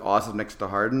out, he was awesome next to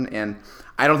Harden, and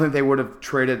I don't think they would have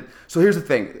traded. So here's the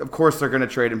thing: of course, they're going to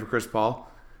trade him for Chris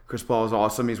Paul. Chris Paul is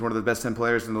awesome. He's one of the best 10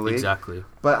 players in the league. Exactly.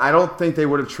 But I don't think they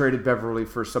would have traded Beverley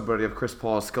for somebody of Chris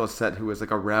Paul's skill set who is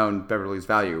like around Beverley's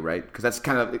value, right? Because that's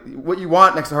kind of what you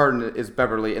want next to Harden is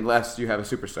Beverley, unless you have a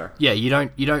superstar. Yeah, you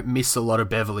don't miss a lot of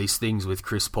Beverley's things with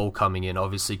Chris Paul coming in,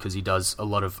 obviously, because he does a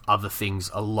lot of other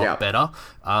things a lot better.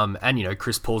 And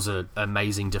Chris Paul's an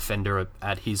amazing defender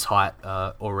at his height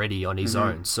already on his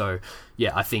own. So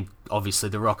yeah, I think obviously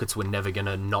the Rockets were never going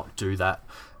to not do that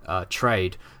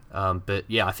trade. But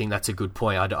yeah, I think that's a good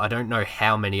point. I don't know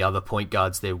how many other point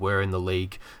guards there were in the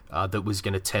league that was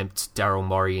going to tempt Daryl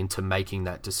Morey into making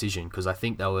that decision, because I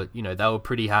think they were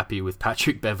pretty happy with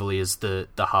Patrick Beverley as the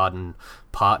Harden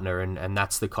partner, and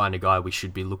that's the kind of guy we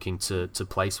should be looking to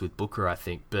place with Booker, I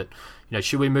think. But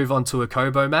should we move on to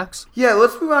Okobo, Max? Yeah,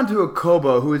 let's move on to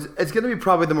Okobo, who it's going to be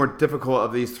probably the more difficult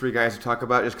of these three guys to talk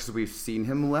about, just because we've seen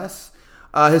him less.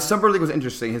 His summer league was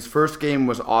interesting. His first game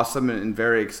was awesome and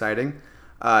very exciting.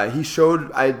 He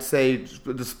showed, I'd say,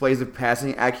 displays of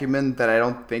passing acumen that I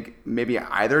don't think maybe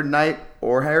either Knight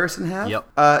or Harrison have.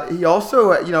 Yep. He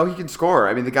also, he can score.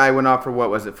 I mean, the guy went off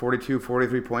for 42,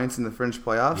 43 points in the fringe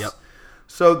playoffs. Yep.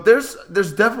 So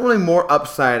there's definitely more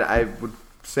upside, I would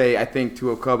say, I think,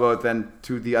 to Okobo than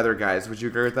to the other guys. Would you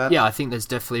agree with that? Yeah, I think there's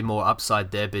definitely more upside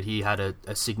there, but he had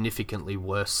a significantly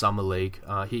worse summer league.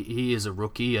 He is a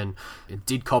rookie and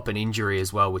did cop an injury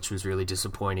as well, which was really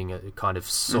disappointing. It kind of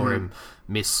saw him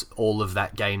miss all of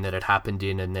that game that had happened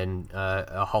in, and then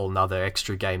a whole nother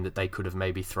extra game that they could have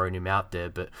maybe thrown him out there.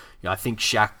 But I think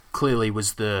Shaq clearly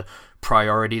was the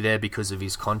priority there because of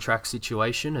his contract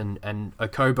situation, and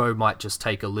Okobo might just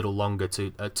take a little longer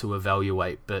to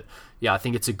evaluate. But yeah, I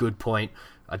think it's a good point.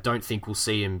 I don't think we'll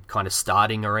see him kind of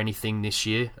starting or anything this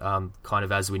year. Kind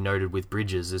of as we noted with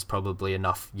Bridges, there's probably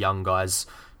enough young guys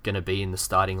going to be in the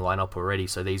starting lineup already,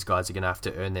 so these guys are going to have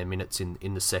to earn their minutes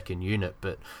in the second unit.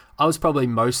 But I was probably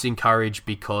most encouraged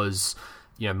because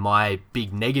my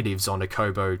big negatives on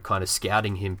Okobo, kind of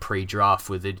scouting him pre-draft,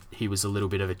 were that he was a little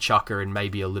bit of a chucker and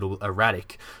maybe a little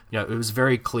erratic. It was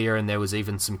very clear, and there was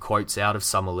even some quotes out of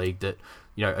Summer League that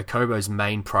Okobo's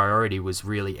main priority was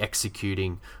really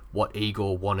executing what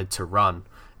Igor wanted to run.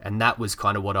 And that was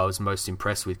kind of what I was most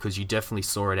impressed with, because you definitely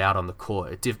saw it out on the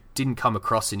court. It didn't come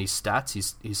across in his stats.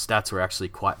 His stats were actually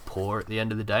quite poor at the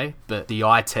end of the day. But the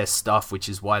eye test stuff, which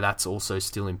is why that's also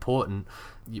still important,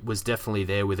 was definitely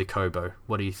there with Okobo.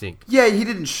 What do you think? Yeah, he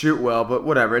didn't shoot well, but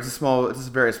whatever. It's a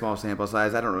very small sample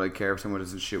size. I don't really care if someone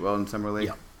doesn't shoot well in Summer League.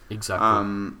 Yeah,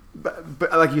 exactly.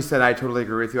 But like you said, I totally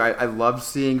agree with you. I love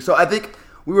seeing... So I think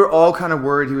we were all kind of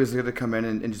worried he was going to come in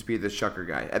and just be the chucker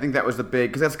guy. I think that was the big...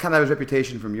 Because that's kind of his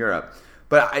reputation from Europe.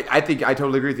 But I think I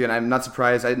totally agree with you, and I'm not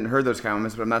surprised. I didn't hear those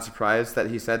comments, but I'm not surprised that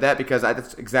he said that, because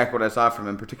that's exactly what I saw from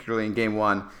him, particularly in Game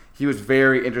 1. He was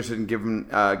very interested in getting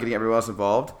everyone else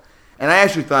involved. And I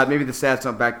actually thought maybe the stats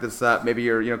don't back this up. Maybe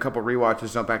a couple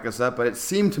rewatches don't back this up. But it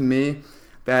seemed to me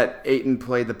that Ayton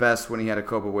played the best when he had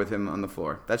Okobo with him on the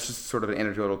floor. That's just sort of an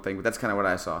anecdotal thing, but that's kind of what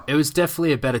I saw. It was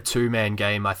definitely a better two-man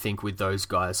game, I think, with those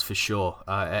guys, for sure.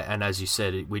 And as you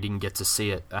said, we didn't get to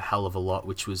see it a hell of a lot,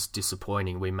 which was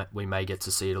disappointing. We may get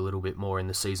to see it a little bit more in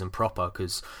the season proper,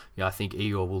 because I think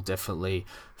Igor will definitely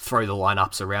throw the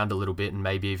lineups around a little bit and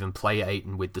maybe even play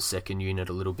Ayton with the second unit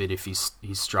a little bit if he's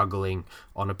struggling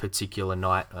on a particular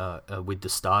night with the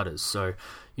starters. So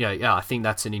yeah, I think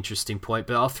that's an interesting point.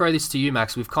 But I'll throw this to you,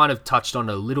 Max. We've kind of touched on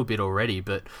it a little bit already,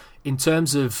 but in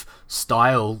terms of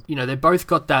style, they both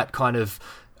got that kind of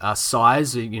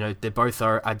size. They both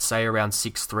are, I'd say, around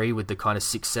 6'3", with the kind of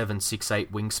 6'7", 6'8"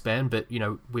 wingspan. But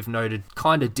we've noted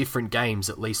kind of different games,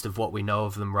 at least of what we know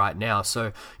of them right now.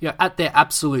 So at their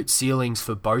absolute ceilings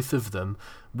for both of them,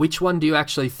 which one do you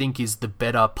actually think is the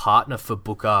better partner for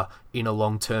Booker in a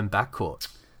long-term backcourt?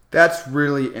 That's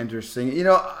really interesting.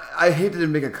 I hate to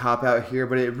make a cop-out here,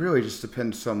 but it really just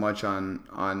depends so much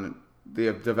on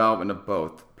the development of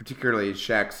both. Particularly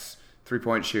Shaq's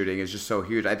three-point shooting is just so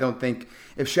huge. I don't think...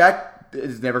 If Shaq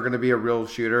is never going to be a real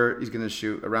shooter, he's going to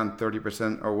shoot around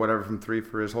 30% or whatever from three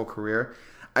for his whole career.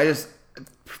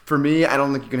 For me, I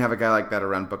don't think you can have a guy like that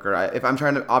around Booker. If I'm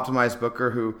trying to optimize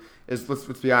Booker, who is, let's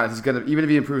be honest, he's gonna, even if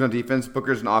he improves on defense,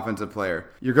 Booker's an offensive player.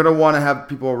 You're gonna want to have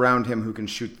people around him who can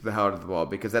shoot the hell out of the ball,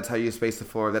 because that's how you space the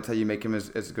floor. That's how you make him as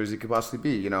good as he could possibly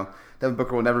be. Devin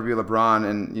Booker will never be LeBron,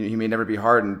 and he may never be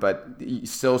Harden, but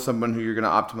he's still someone who you're gonna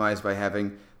optimize by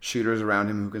having shooters around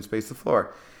him who can space the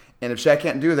floor. And if Shaq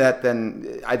can't do that,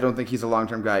 then I don't think he's a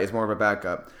long-term guy. He's more of a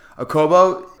backup.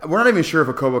 Okobo, we're not even sure if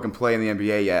Okobo can play in the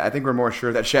NBA yet. I think we're more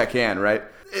sure that Shaq can, right?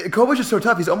 Okobo's just so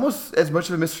tough. He's almost as much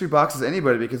of a mystery box as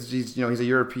anybody, because he's a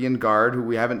European guard who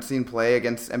we haven't seen play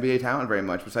against NBA talent very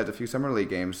much, besides a few summer league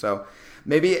games. So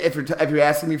Maybe if you're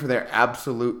asking me for their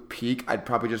absolute peak, I'd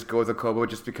probably just go with Okobo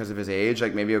just because of his age.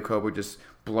 Like maybe Okobo just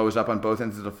blows up on both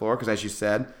ends of the floor because, as you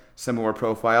said, similar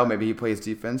profile. Maybe he plays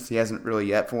defense. He hasn't really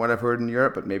yet, from what I've heard in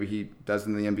Europe, but maybe he does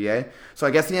in the NBA. So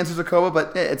I guess the answer is Okobo,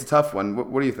 but it's a tough one.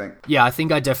 What do you think? Yeah, I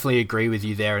think I definitely agree with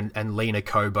you there and lean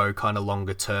Okobo kind of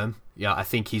longer term. Yeah, I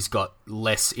think he's got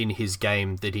less in his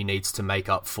game that he needs to make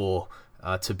up for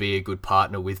to be a good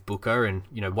partner with Booker. And,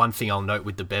 one thing I'll note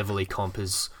with the Beverly comp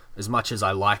is, as much as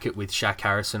I like it with Shaq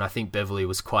Harrison, I think Beverly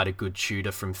was quite a good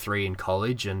shooter from three in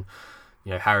college. And,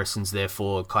 Harrison's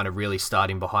therefore kind of really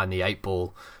starting behind the eight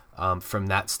ball from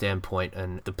that standpoint.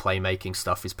 And the playmaking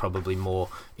stuff is probably more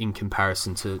in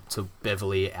comparison to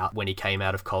Beverly out when he came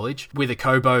out of college. With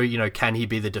Okobo, can he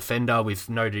be the defender? We've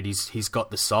noted he's got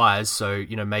the size. So,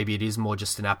 maybe it is more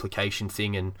just an application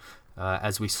thing. And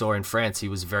as we saw in France, he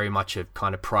was very much a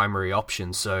kind of primary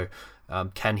option. So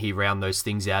can he round those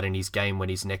things out in his game when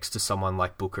he's next to someone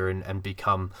like Booker and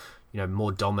become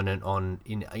more dominant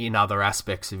in other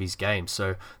aspects of his game?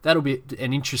 So that'll be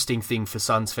an interesting thing for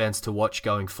Suns fans to watch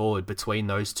going forward between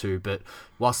those two. But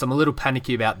whilst I'm a little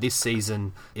panicky about this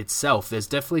season itself, there's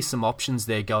definitely some options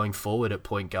there going forward at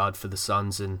point guard for the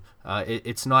Suns, and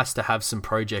it's nice to have some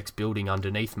projects building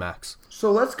underneath Max.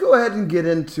 So let's go ahead and get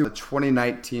into the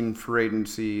 2019 free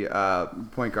agency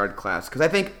point guard class, because I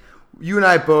think you and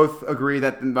I both agree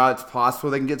that it's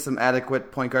possible they can get some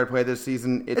adequate point guard play this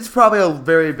season. It's probably a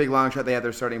very big long shot they have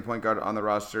their starting point guard on the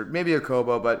roster. Maybe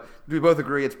Okobo, but we both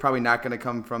agree it's probably not going to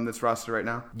come from this roster right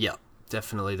now. Yeah,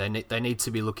 definitely. They need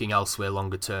to be looking elsewhere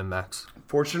longer term, Max.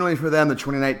 Fortunately for them, the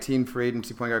 2019 free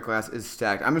agency point guard class is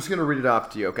stacked. I'm just going to read it off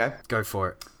to you, okay? Go for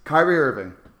it. Kyrie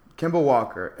Irving, Kemba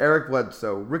Walker, Eric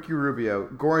Bledsoe, Ricky Rubio,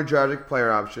 Goran Dragic,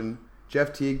 player option,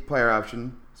 Jeff Teague, player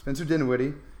option, Spencer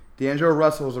Dinwiddie, D'Angelo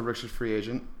Russell is a restricted free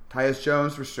agent, Tyus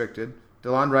Jones, restricted,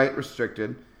 DeLon Wright,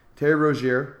 restricted, Terry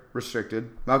Rozier, restricted,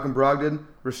 Malcolm Brogdon,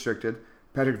 restricted,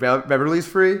 Patrick Beverley's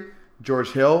free,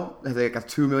 George Hill has like a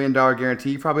 $2 million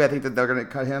guarantee. Probably, I think that they're going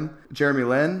to cut him. Jeremy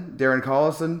Lin, Darren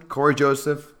Collison, Corey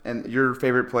Joseph, and your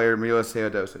favorite player, Milos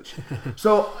Teodosic.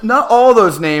 So not all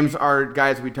those names are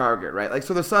guys we target, right? Like,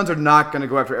 so the Suns are not going to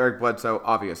go after Eric Bledsoe,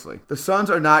 obviously. The Suns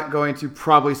are not going to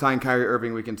probably sign Kyrie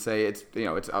Irving. We can say it's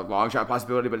a long shot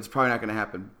possibility, but it's probably not going to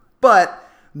happen. But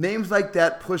names like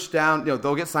that push down,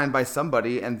 they'll get signed by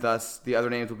somebody, and thus the other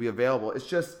names will be available.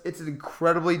 It's an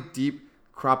incredibly deep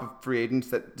crop of free agents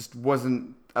that just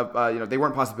wasn't, they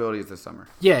weren't possibilities this summer.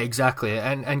 Yeah, exactly.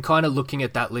 And kind of looking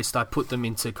at that list, I put them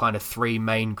into kind of three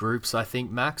main groups, I think,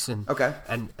 Max. Okay.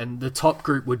 And the top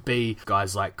group would be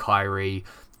guys like Kyrie,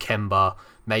 Kemba,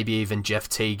 maybe even Jeff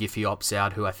Teague if he opts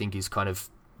out, who I think is kind of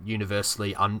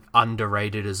universally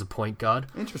underrated as a point guard.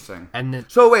 Interesting. And then,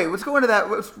 so wait, let's go into that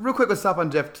real quick. Let's stop on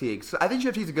Jeff Teague. So I think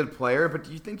Jeff Teague's a good player, but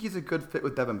do you think he's a good fit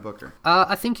with Devin Booker?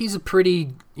 I think he's a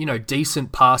pretty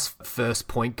decent pass first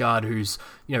point guard who's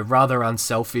rather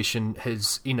unselfish and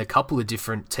has in a couple of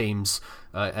different teams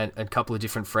and a couple of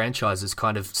different franchises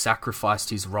kind of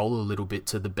sacrificed his role a little bit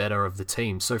to the better of the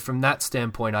team. So from that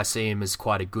standpoint, I see him as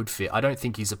quite a good fit. I don't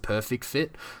think he's a perfect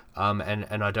fit.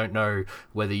 And I don't know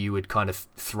whether you would kind of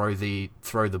throw the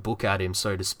book at him,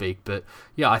 so to speak. But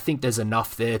yeah, I think there's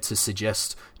enough there to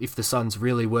suggest if the Suns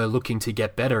really were looking to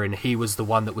get better and he was the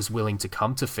one that was willing to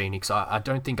come to Phoenix, I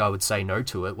don't think I would say no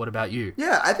to it. What about you?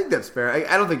 Yeah, I think that's fair.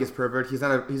 I don't think it's perfect. He's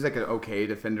like an okay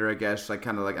defender, I guess, like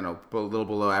kind of like a little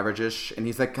below average-ish. And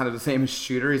he's like kind of the same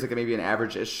shooter. He's like maybe an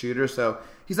average-ish shooter. So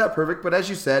he's not perfect. But as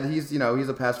you said, he's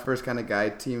a pass-first kind of guy,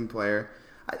 team player.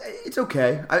 It's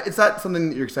okay. It's not something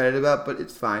that you're excited about, but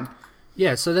it's fine.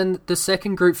 Yeah, so then the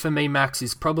second group for me, Max,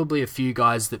 is probably a few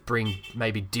guys that bring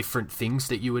maybe different things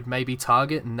that you would maybe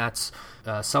target, and that's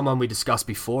someone we discussed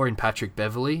before in Patrick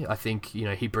Beverley. I think,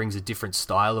 he brings a different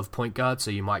style of point guard,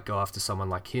 so you might go after someone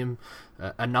like him.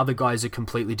 Another guy is a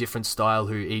completely different style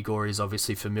who Igor is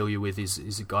obviously familiar with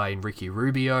is a guy in Ricky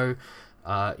Rubio.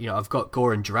 I've got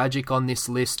Goran Dragic on this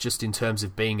list just in terms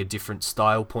of being a different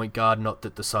style point guard. Not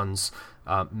that the Suns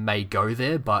may go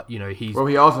there, but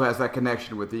he also has that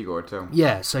connection with Igor too.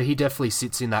 Yeah, so he definitely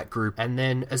sits in that group. And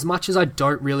then, as much as I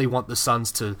don't really want the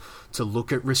Suns to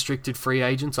look at restricted free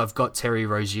agents, I've got Terry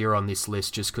Rozier on this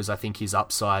list just because I think his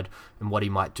upside and what he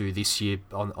might do this year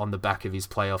on the back of his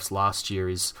playoffs last year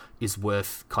is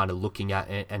worth kind of looking at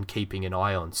and keeping an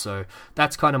eye on. So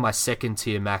that's kind of my second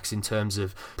tier, Max, in terms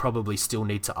of probably still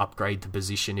need to upgrade the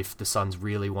position if the Suns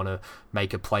really want to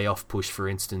make a playoff push, for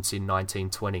instance, in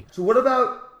 1920. So what about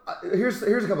here's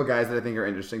a couple of guys that I think are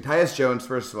interesting. Tyus Jones,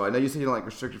 first of all. I know you said you don't like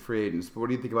restricted free agents, but what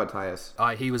do you think about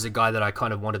Tyus? He was a guy that I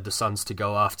kind of wanted the Suns to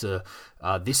go after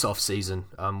this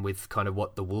offseason with kind of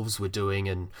what the Wolves were doing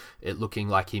and it looking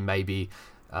like he maybe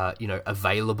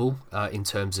available in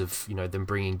terms of, them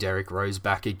bringing Derrick Rose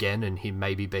back again and him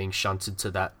maybe being shunted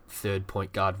to that third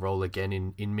point guard role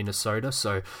again in Minnesota.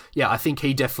 So, yeah, I think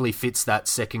he definitely fits that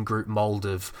second group mold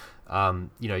of,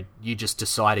 you just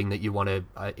deciding that you want to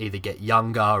either get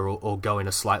younger or go in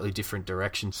a slightly different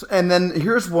direction. And then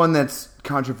here's one that's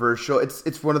controversial.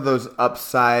 It's one of those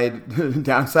upside,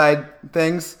 downside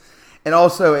things. And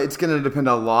also, it's going to depend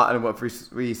a lot on what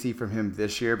we see from him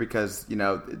this year because,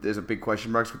 there's a big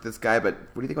question marks with this guy. But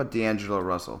what do you think about D'Angelo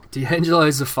Russell? D'Angelo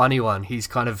is a funny one. He's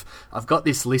I've got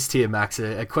this list here, Max.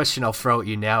 A question I'll throw at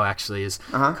you now, actually, is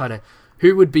kind of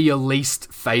who would be your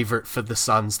least favorite for the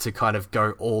Suns to kind of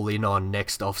go all in on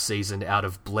next offseason out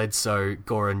of Bledsoe,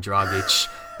 Goran Dragic,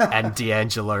 and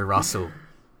D'Angelo Russell?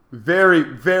 Very,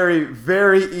 very,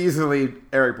 very easily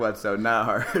Eric Bledsoe. Not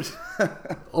hard.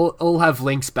 all have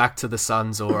links back to the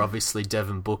Suns or obviously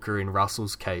Devin Booker in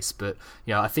Russell's case. But,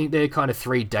 I think they're kind of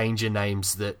three danger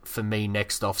names that for me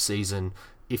next offseason,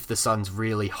 if the Suns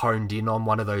really honed in on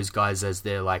one of those guys as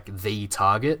their the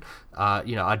target,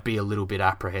 I'd be a little bit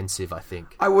apprehensive, I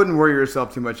think. I wouldn't worry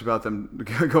yourself too much about them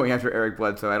going after Eric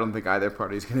Bledsoe. I don't think either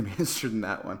party is going to be interested in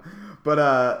that one.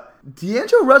 But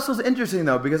D'Angelo Russell's interesting,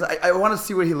 though, because I want to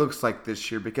see what he looks like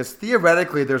this year, because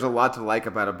theoretically there's a lot to like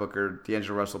about a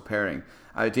Booker-D'Angelo Russell pairing.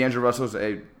 D'Angelo Russell's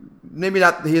maybe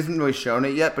not, he hasn't really shown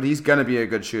it yet, but he's going to be a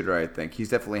good shooter, I think. He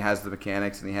definitely has the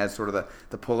mechanics, and he has sort of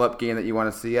the pull-up game that you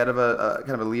want to see out of a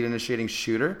kind of a lead-initiating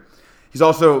shooter. He's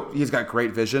got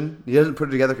great vision. He doesn't put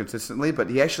it together consistently, but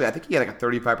I think he had a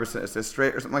 35% assist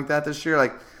rate or something like that this year.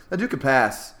 That dude could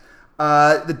pass.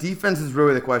 The defense is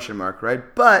really the question mark,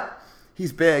 right? But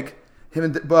he's big. Him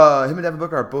and Devin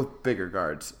Booker are both bigger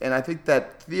guards. And I think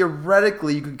that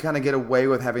theoretically you could kind of get away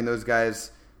with having those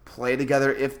guys play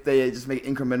together if they just make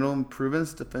incremental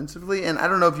improvements defensively. And I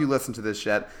don't know if you listened to this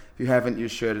yet. If you haven't, you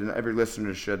should, and every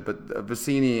listener should. But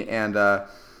Vecini and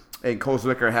Cole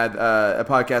Zwicker had a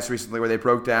podcast recently where they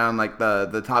broke down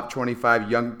the top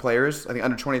 25 young players, I think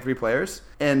under 23 players.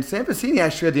 And Sam Vecini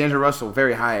actually had D'Angelo Russell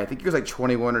very high. I think he was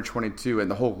 21 or 22 in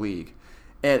the whole league.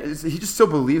 And he just still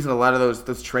believes in a lot of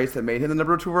those traits that made him the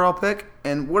number 2 overall pick.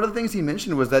 And one of the things he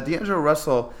mentioned was that D'Angelo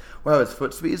Russell, while his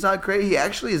foot speed is not great, he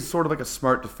actually is sort of a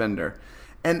smart defender.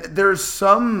 And there's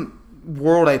some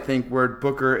world, I think, where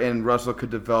Booker and Russell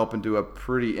could develop into a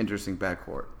pretty interesting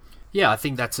backcourt. Yeah, I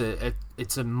think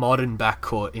it's a modern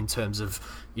backcourt in terms of,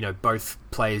 both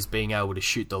players being able to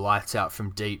shoot the lights out from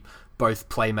deep, both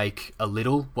play make a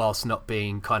little whilst not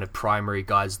being kind of primary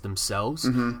guys themselves.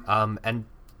 Mm-hmm. And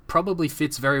probably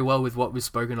fits very well with what we've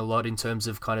spoken a lot in terms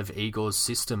of kind of Igor's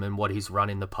system and what he's run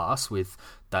in the past with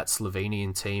that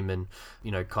Slovenian team and,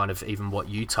 kind of even what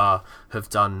Utah have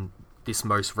done this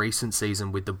most recent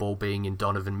season with the ball being in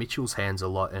Donovan Mitchell's hands a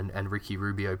lot and Ricky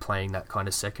Rubio playing that kind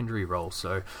of secondary role.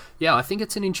 So, yeah, I think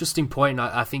it's an interesting point.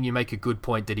 I think you make a good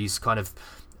point that he's kind of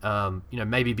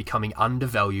maybe becoming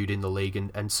undervalued in the league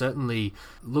and certainly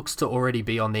looks to already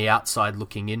be on the outside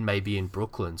looking in maybe in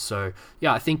Brooklyn. So,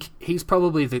 yeah, I think he's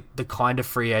probably the kind of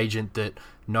free agent that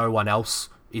no one else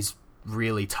is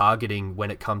really targeting when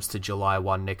it comes to July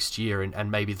 1 next year, and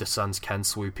maybe the Suns can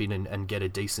swoop in and get a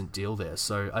decent deal there.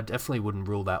 So I definitely wouldn't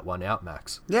rule that one out,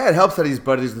 Max. Yeah, it helps that he's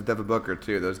buddies with Devin Booker,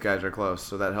 too. Those guys are close,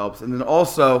 so that helps. And then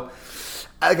also,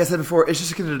 like I said before, it's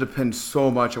just going to depend so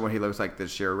much on what he looks like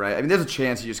this year, right? I mean, there's a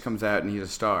chance he just comes out and he's a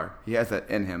star. He has that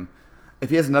in him. If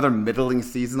he has another middling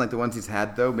season like the ones he's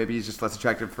had, though, maybe he's just less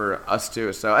attractive for us,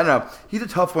 too. So, I don't know. He's a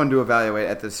tough one to evaluate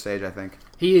at this stage, I think.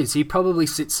 He is. He probably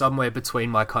sits somewhere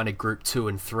between my kind of group 2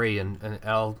 and 3, and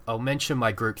I'll mention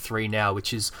my group 3 now,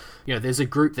 which is, there's a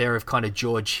group there of kind of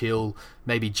George Hill,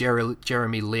 maybe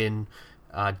Jeremy Lin,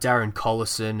 Darren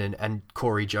Collison and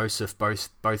Corey Joseph,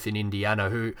 both in Indiana,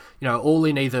 who, all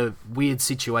in either weird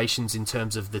situations in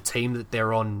terms of the team that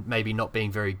they're on maybe not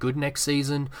being very good next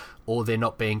season, or there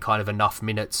not being kind of enough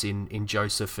minutes in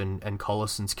Joseph and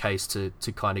Collison's case to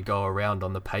kind of go around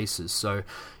on the Pacers. So,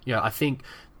 I think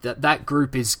that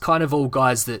group is kind of all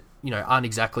guys that, aren't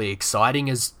exactly exciting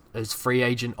as free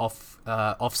agent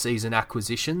off-season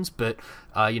acquisitions, but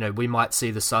we might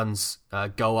see the Suns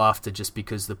go after just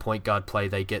because the point guard play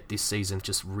they get this season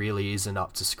just really isn't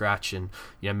up to scratch, and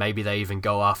maybe they even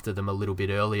go after them a little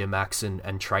bit earlier, Max,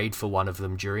 and trade for one of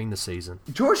them during the season.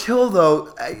 George Hill,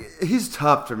 though, he's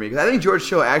tough for me because I think George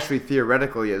Hill actually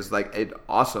theoretically is an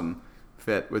awesome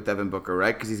fit with Devin Booker,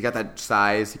 right? Because he's got that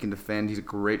size, he can defend, he's a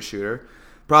great shooter.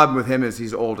 Problem with him is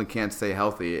he's old and can't stay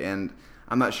healthy, and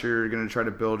I'm not sure you're going to try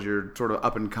to build your sort of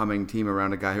up-and-coming team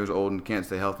around a guy who's old and can't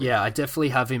stay healthy. Yeah, I definitely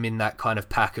have him in that kind of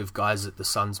pack of guys that the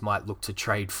Suns might look to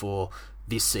trade for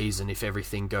this season if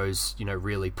everything goes,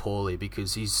 really poorly,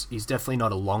 because he's definitely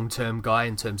not a long-term guy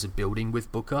in terms of building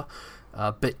with Booker.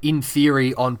 But in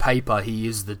theory, on paper, he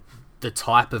is the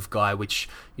type of guy which,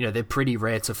 they're pretty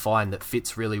rare to find that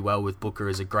fits really well with Booker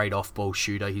as a great off-ball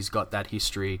shooter. He's got that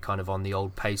history kind of on the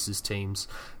old Pacers teams,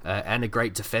 and a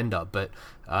great defender. But,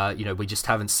 we just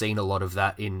haven't seen a lot of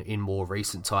that in more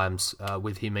recent times,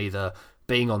 with him either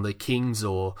being on the Kings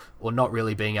or not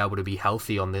really being able to be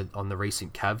healthy on the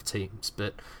recent Cav teams.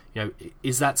 But,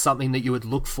 is that something that you would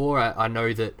look for? I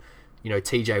know that,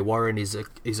 TJ Warren is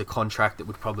a contract that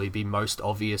would probably be most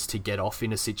obvious to get off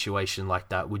in a situation like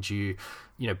that. Would you,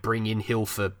 bring in Hill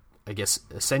for, I guess,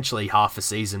 essentially half a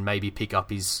season, maybe pick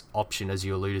up his option, as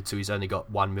you alluded to? He's only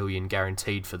got $1 million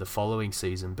guaranteed for the following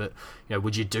season. But,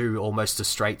 would you do almost a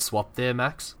straight swap there,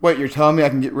 Max? Wait, you're telling me I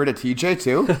can get rid of TJ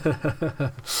too?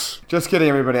 Just kidding,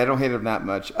 everybody. I don't hate him that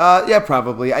much. Yeah,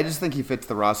 probably. I just think he fits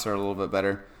the roster a little bit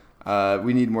better.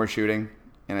 We need more shooting,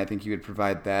 and I think you would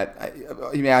provide that.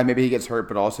 Maybe he gets hurt,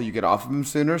 but also you get off of him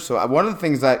sooner. So one of the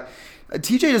things that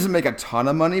TJ doesn't make a ton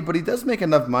of money, but he does make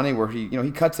enough money where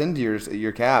he cuts into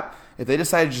your cap. If they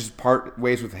decided to just part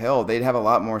ways with Hill, they'd have a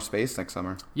lot more space next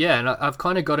summer. Yeah, and I've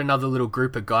kind of got another little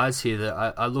group of guys here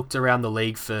that I looked around the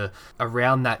league for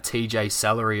around that TJ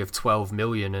salary of $12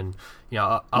 million, and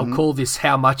I'll call this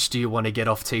 "How much do you want to get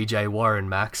off TJ Warren,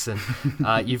 Max?" And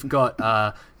you've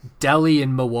got Daly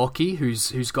in Milwaukee,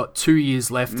 who's got 2 years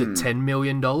left at $10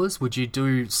 million. Would you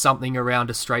do something around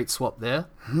a straight swap there?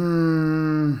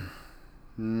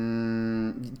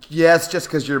 Yes, just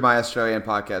because you're my Australian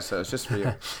podcast host, just for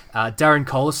you. Darren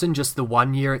Collison, just the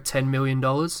 1 year at $10 million.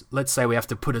 Let's say we have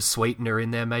to put a sweetener in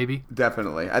there, maybe.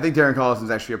 Definitely. I think Darren Collison's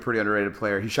actually a pretty underrated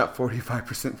player. He shot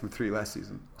 45% from three last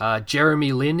season.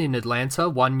 Jeremy Lin in Atlanta,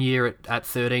 1 year at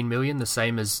 $13 million, the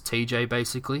same as TJ,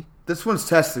 basically. This one's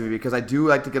testing me because I do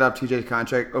like to get off TJ's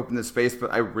contract, open the space,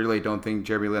 but I really don't think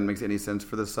Jeremy Lin makes any sense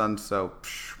for the Suns. So,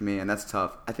 man, that's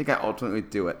tough. I think I ultimately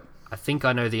do it. I think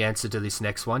I know the answer to this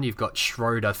next one. You've got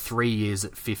Schroeder, 3 years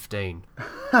at 15.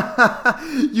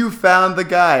 You found the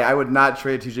guy. I would not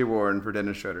trade TJ Warren for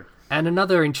Dennis Schroeder. And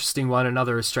another interesting one,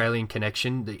 another Australian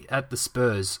connection, at the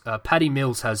Spurs. Patty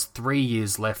Mills has 3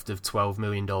 years left of $12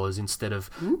 million instead of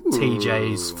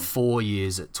TJ's 4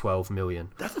 years at $12 million.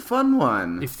 That's a fun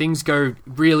one. If things go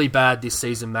really bad this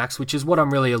season, Max, which is what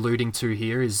I'm really alluding to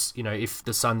here, is, if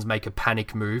the Suns make a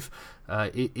panic move,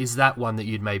 is that one that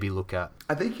you'd maybe look at?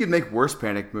 I think you'd make worse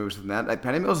panic moves than that.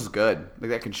 Patty Mills is good.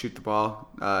 That can shoot the ball.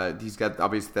 He's got,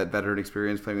 obviously, that veteran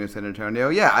experience playing in San Antonio.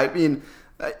 Yeah,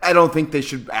 I don't think they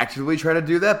should actively try to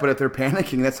do that, but if they're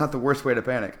panicking, that's not the worst way to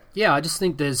panic. Yeah, I just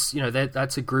think there's,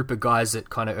 that's a group of guys that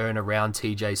kind of earn around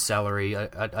TJ's salary.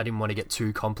 I didn't want to get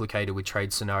too complicated with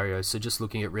trade scenarios, so just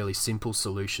looking at really simple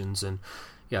solutions. And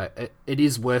it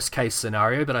is worst case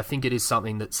scenario, but I think it is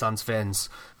something that Suns fans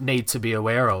need to be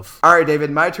aware of. All right,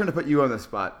 David, my turn to put you on the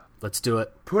spot. Let's do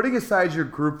it. Putting aside your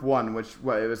group one, which,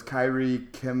 it was Kyrie,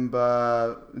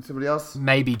 Kimba, and somebody else?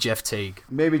 Maybe Jeff Teague.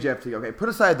 Okay, put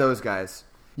aside those guys.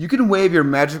 You can wave your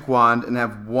magic wand and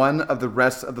have one of the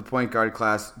rest of the point guard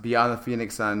class be on the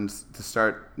Phoenix Suns to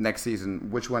start next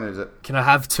season. Which one is it? Can I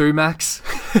have two, Max?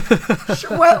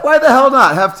 Why the hell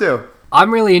not? Have two.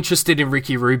 I'm really interested in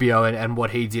Ricky Rubio and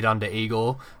what he did under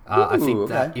Igor. I think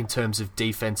that in terms of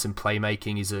defense and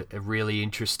playmaking is a really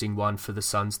interesting one for the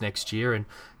Suns next year. And,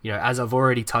 as I've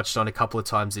already touched on a couple of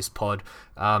times this pod,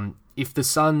 if the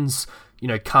Suns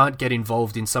can't get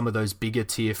involved in some of those bigger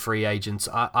tier free agents,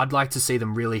 I'd like to see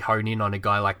them really hone in on a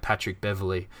guy like Patrick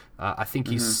Beverley. I think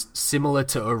he's similar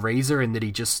to Ariza in that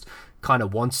he just kind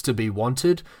of wants to be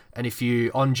wanted. And if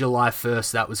on July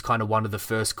 1st, that was kind of one of the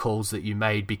first calls that you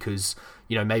made because,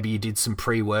 maybe you did some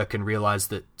pre-work and realized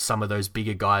that some of those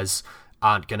bigger guys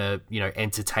aren't going to,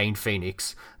 entertain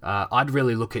Phoenix, I'd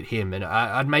really look at him. And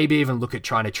I'd maybe even look at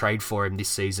trying to trade for him this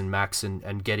season, Max,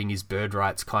 and getting his bird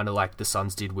rights, kind of like the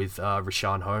Suns did with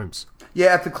Richaun Holmes.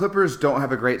 Yeah, if the Clippers don't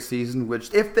have a great season,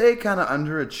 which if they kind of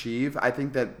underachieve, I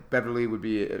think that Beverley would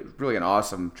be really an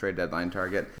awesome trade deadline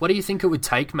target. What do you think it would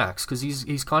take, Max? Because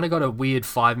he's kind of got a weird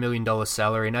 $5 million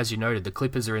salary, and as you noted, the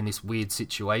Clippers are in this weird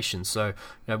situation. So,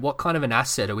 what kind of an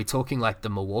asset? Are we talking like the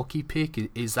Milwaukee pick?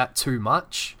 Is that too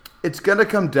much? It's going to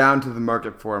come down to the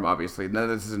market for him, obviously. None of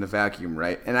this is in a vacuum,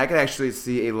 right? And I could actually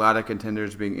see a lot of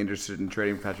contenders being interested in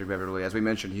trading Patrick Beverley. As we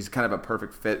mentioned, he's kind of a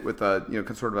perfect fit with a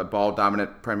sort of a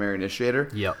ball-dominant primary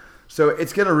initiator. Yep. So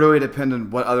it's going to really depend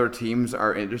on what other teams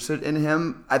are interested in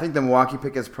him. I think the Milwaukee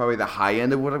pick is probably the high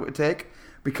end of what it would take.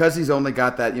 Because he's only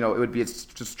got that, it would be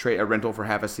just trade a rental for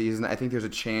half a season. I think there's a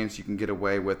chance you can get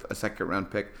away with a second-round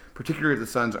pick, particularly if the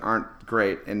Suns aren't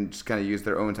great and just kind of use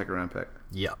their own second-round pick.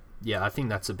 Yep. Yeah, I think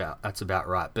that's about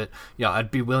right. But yeah,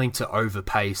 I'd be willing to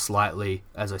overpay slightly,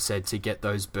 as I said, to get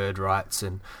those bird rights.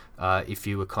 And if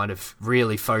you were kind of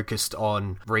really focused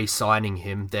on re-signing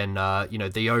him, then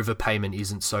the overpayment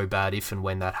isn't so bad if and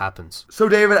when that happens. So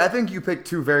David, I think you picked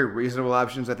two very reasonable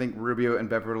options. I think Rubio and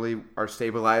Beverly are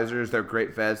stabilizers. They're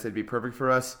great vets. They'd be perfect for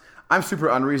us. I'm super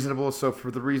unreasonable, so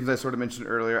for the reasons I sort of mentioned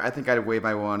earlier, I think I'd wave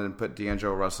my wand and put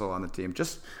D'Angelo Russell on the team.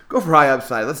 Just go for high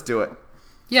upside. Let's do it.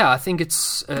 Yeah, I think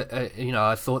it's,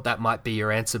 I thought that might be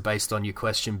your answer based on your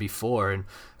question before. And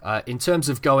in terms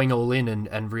of going all in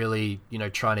and really,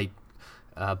 trying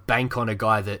to bank on a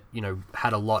guy that,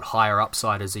 had a lot higher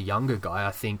upside as a younger guy,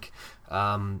 I think,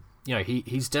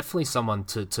 he's definitely someone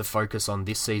to focus on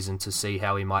this season to see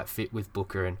how he might fit with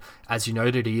Booker. And as you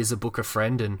noted, he is a Booker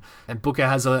friend, and Booker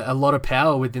has a lot of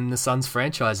power within the Suns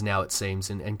franchise now, it seems,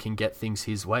 and can get things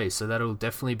his way. So that'll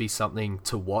definitely be something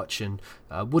to watch, and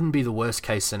wouldn't be the worst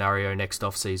case scenario next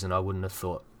offseason, I wouldn't have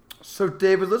thought. So,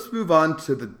 David, let's move on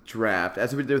to the draft.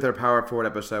 As we did with our Power Forward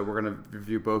episode, we're going to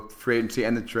review both free agency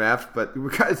and the draft, but we're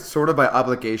kind of sort of by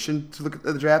obligation to look at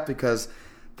the draft because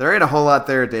there ain't a whole lot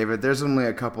there, David. There's only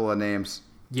a couple of names.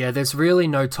 Yeah, there's really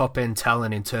no top-end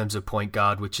talent in terms of point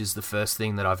guard, which is the first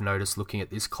thing that I've noticed looking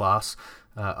at this class.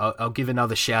 I'll give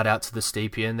another shout-out to the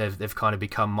Stepien. They've kind of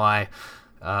become my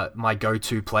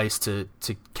go-to place to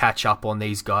catch up on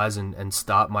these guys and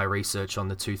start my research on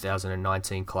the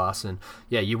 2019 class. And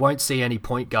yeah, you won't see any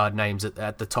point guard names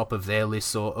at the top of their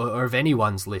list or of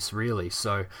anyone's list, really.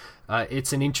 So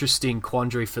it's an interesting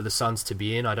quandary for the Suns to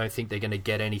be in. I don't think they're going to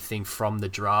get anything from the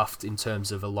draft in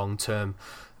terms of a long-term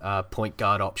point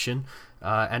guard option.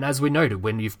 And as we noted,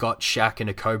 when you've got Shaq and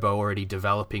Okobo already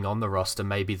developing on the roster,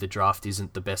 maybe the draft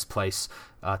isn't the best place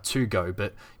to go.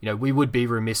 But we would be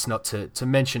remiss not to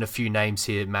mention a few names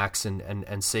here, Max,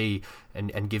 and see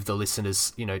and give the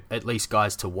listeners at least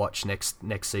guys to watch next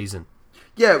season.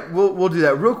 Yeah, we'll do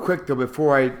that. Real quick, though,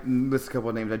 before I list a couple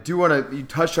of names, I do want to – you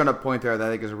touched on a point there that I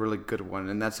think is a really good one,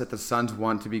 and that's that the Suns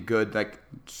want to be good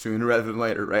sooner rather than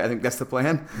later, right? I think that's the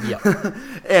plan. Yeah.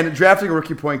 And drafting a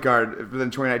rookie point guard for the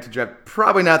 2019 draft,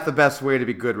 probably not the best way to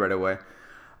be good right away.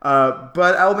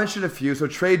 But I'll mention a few. So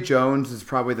Trey Jones is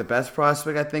probably the best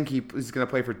prospect. I think he's going to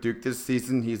play for Duke this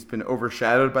season. He's been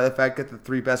overshadowed by the fact that the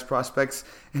three best prospects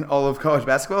in all of college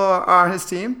basketball are on his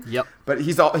team. Yep. But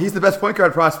he's the best point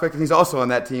guard prospect, and he's also on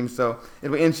that team. So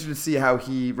it'll be interesting to see how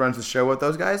he runs the show with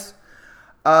those guys.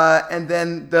 And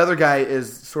then the other guy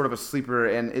is sort of a sleeper,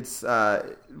 and it's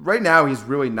right now he's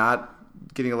really not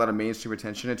getting a lot of mainstream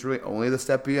attention. It's really only the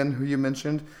Stepien who you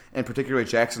mentioned, and particularly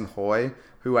Jackson Hoy,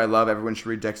 who I love. Everyone should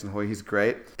read Jackson Hoy. He's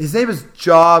great. His name is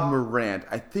Ja Morant.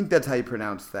 I think that's how you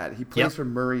pronounce that. He plays for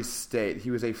Murray State.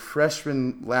 He was a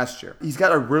freshman last year. He's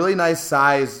got a really nice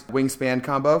size wingspan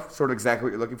combo, sort of exactly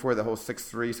what you're looking for, the whole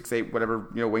 6'3", 6'8", whatever,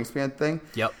 wingspan thing.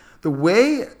 Yep. The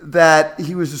way that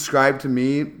he was described to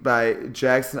me by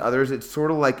Jackson and others, it's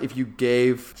sort of like if you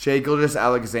gave Shai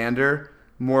Gilgeous-Alexander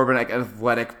more of an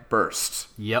athletic burst.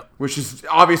 Yep. Which is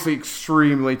obviously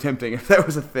extremely tempting if that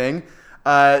was a thing.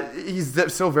 He's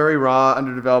still very raw,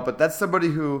 underdeveloped, but that's somebody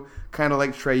who, kind of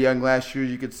like Trae Young last year,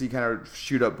 you could see kind of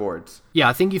shoot up boards. Yeah,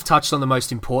 I think you've touched on the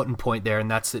most important point there, and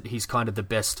that's that he's kind of the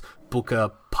best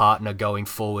Booker partner going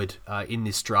forward in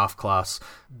this draft class.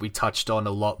 We touched on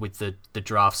a lot with the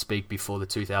draft speak before the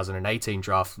 2018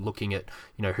 draft, looking at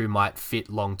who might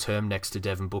fit long term next to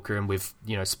Devin Booker, and we've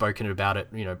spoken about it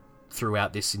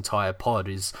throughout this entire pod.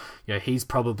 Is he's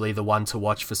probably the one to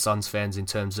watch for Suns fans in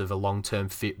terms of a long-term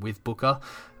fit with Booker.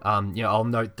 I'll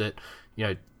note that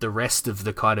the rest of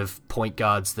the kind of point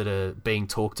guards that are being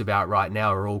talked about right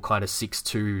now are all kind of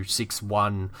 6'2",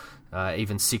 6'1",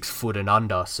 even 6 foot and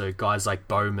under. So guys like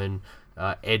Bowman,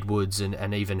 Edwards,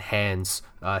 and even Hands,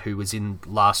 who was in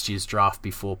last year's draft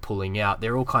before pulling out.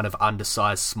 They're all kind of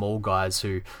undersized small guys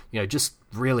who just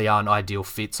really aren't ideal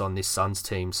fits on this Suns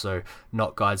team, so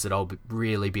not guys that I'll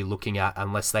really be looking at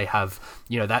unless they have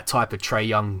that type of Trae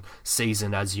Young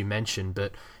season as you mentioned.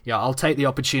 But I'll take the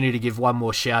opportunity to give one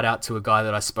more shout out to a guy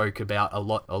that I spoke about a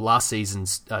lot last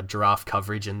season's draft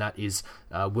coverage, and that is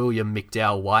William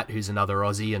McDowell White, who's another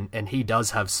Aussie, and he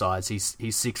does have size. He's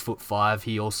 6'5".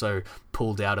 He also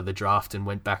pulled out of the draft and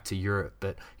went back to Europe,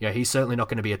 but he's certainly not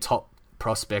going to be a top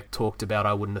prospect talked about,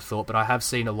 I wouldn't have thought, but I have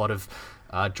seen a lot of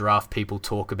draft people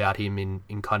talk about him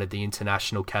in kind of the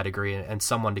international category, and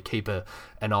someone to keep an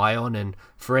eye on. And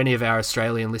for any of our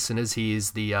Australian listeners, he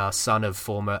is the son of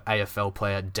former AFL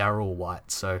player Darryl White,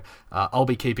 so I'll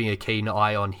be keeping a keen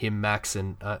eye on him, Max,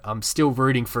 and I'm still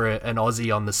rooting for an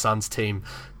Aussie on the Suns team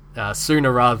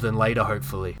sooner rather than later,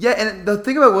 hopefully. Yeah, and the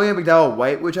thing about William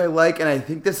McDowell-White, which I like, and I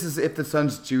think this is if the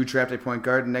Suns do draft a point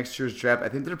guard in next year's draft, I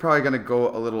think they're probably going to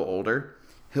go a little older.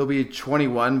 He'll be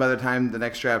 21 by the time the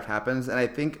next draft happens, and I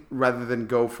think rather than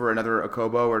go for another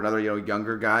Okobo or another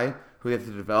younger guy who they have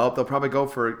to develop, they'll probably go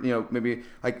for maybe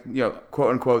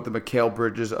quote unquote the Mikal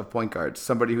Bridges of point guards,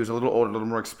 somebody who's a little older, a little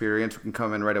more experienced, who can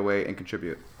come in right away and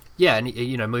contribute. Yeah,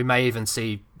 and we may even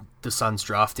see the Suns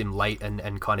draft him late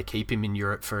and kind of keep him in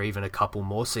Europe for even a couple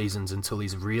more seasons until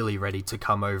he's really ready to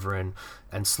come over and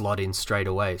slot in straight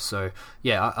away. So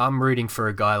yeah, I'm rooting for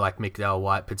a guy like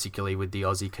McDowell-White, particularly with the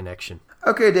Aussie connection.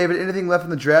 Okay, David, anything left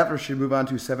in the draft, or should we move on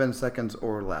to 7 seconds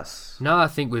or less? No, I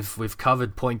think we've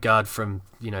covered point guard from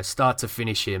start to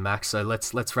finish here, Max. So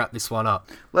let's wrap this one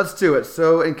up. Let's do it.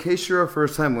 So, in case you're a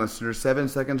first-time listener, 7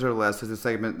 seconds or less is a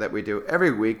segment that we do every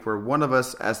week where one of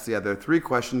us asks the other 3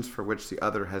 questions for which the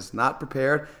other has not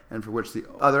prepared and for which the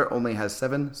other only has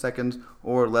 7 seconds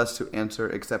or less to answer,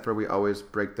 except for we always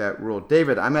break that rule.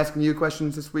 David, I'm asking you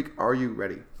questions this week. Are you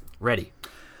ready? Ready.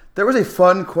 There was a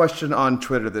fun question on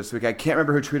Twitter this week. I can't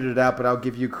remember who tweeted it out, but I'll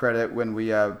give you credit when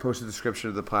we post the description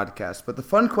of the podcast. But the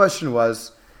fun question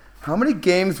was, how many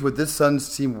games would this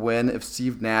Suns team win if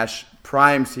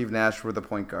prime Steve Nash, were the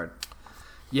point guard?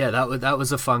 Yeah, that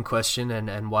was a fun question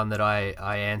and one that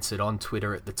I answered on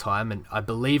Twitter at the time. And I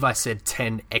believe I said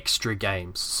 10 extra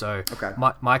games. So okay.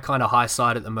 My kind of high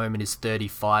side at the moment is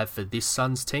 35 for this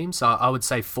Suns team. So I would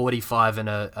say 45 and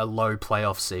a low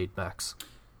playoff seed, Max.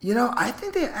 I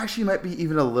think they actually might be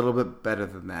even a little bit better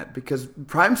than that because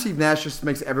prime Steve Nash just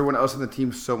makes everyone else on the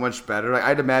team so much better.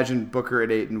 I'd imagine Booker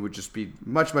and Ayton would just be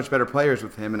much, much better players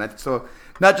with him. And so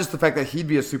not just the fact that he'd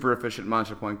be a super efficient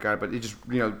monster point guard, but he just,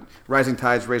 rising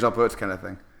tides raise all boats kind of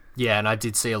thing. Yeah, and I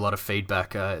did see a lot of feedback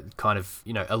kind of,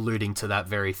 alluding to that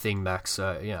very thing, Max.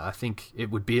 So, I think it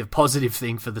would be a positive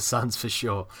thing for the Suns for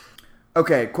sure.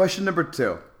 Okay, question number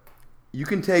 2. You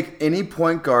can take any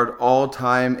point guard all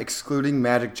time, excluding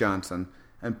Magic Johnson,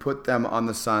 and put them on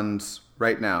the Suns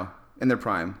right now in their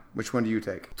prime. Which one do you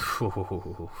take?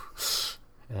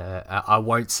 I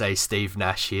won't say Steve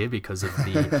Nash here because of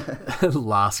the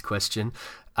last question.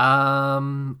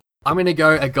 I'm going to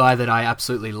go a guy that I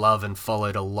absolutely love and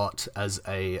followed a lot as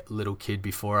a little kid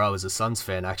before I was a Suns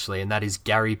fan, actually, and that is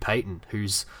Gary Payton,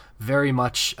 who's very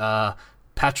much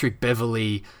Patrick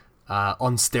Beverley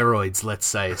on steroids, let's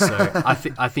say. So I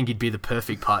think he'd be the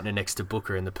perfect partner next to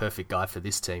Booker and the perfect guy for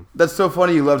this team. That's so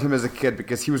funny you loved him as a kid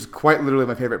because he was quite literally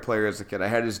my favorite player as a kid. I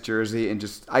had his jersey and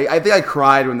I think I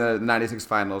cried when the 96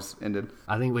 finals ended.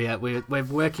 I think we're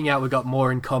working out we've got more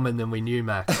in common than we knew,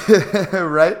 Max.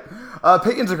 Right?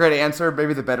 Peyton's a great answer,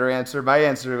 maybe the better answer. My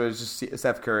answer was just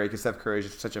Steph Curry because Steph Curry is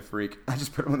just such a freak. I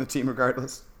just put him on the team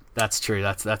regardless. That's true.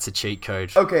 That's a cheat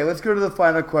code. Okay, let's go to the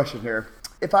final question here.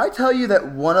 If I tell you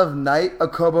that one of Knight,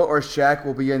 Okobo, or Shaq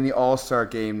will be in the All-Star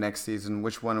game next season,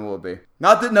 which one will it be?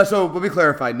 So let me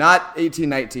clarify, not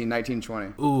 18-19,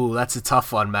 19-20. Ooh, that's a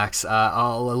tough one, Max.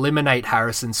 I'll eliminate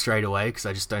Harrison straight away because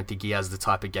I just don't think he has the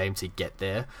type of game to get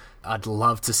there. I'd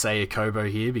love to say Okobo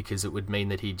here because it would mean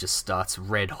that he just starts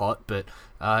red hot, but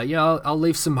I'll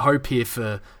leave some hope here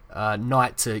for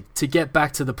Knight to get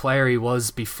back to the player he was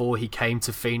before he came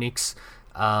to Phoenix.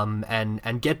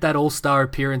 And get that All-Star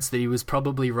appearance that he was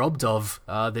probably robbed of,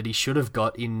 that he should have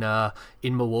got in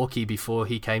Milwaukee before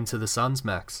he came to the Suns,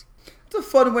 Max. It's a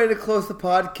fun way to close the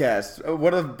podcast.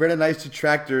 One of Brandon Knight's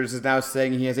detractors is now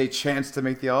saying he has a chance to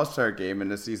make the All-Star game in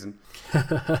this season.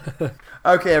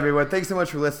 Okay, everyone. Thanks so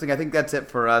much for listening. I think that's it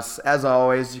for us. As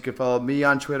always, you can follow me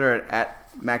on Twitter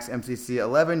at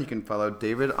MaxMCC11. You can follow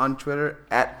David on Twitter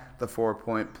at The 4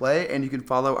 Point Play. And you can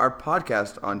follow our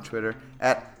podcast on Twitter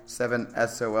at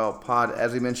 7SOL Pod.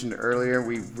 As we mentioned earlier,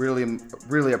 we really,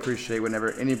 really appreciate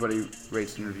whenever anybody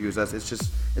rates and reviews us.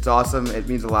 It's awesome. It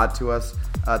means a lot to us.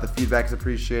 The feedback is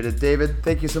appreciated. David,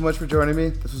 thank you so much for joining me.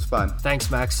 This was fun. Thanks,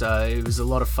 Max. It was a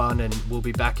lot of fun, and we'll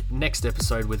be back next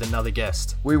episode with another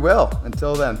guest. We will.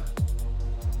 Until then.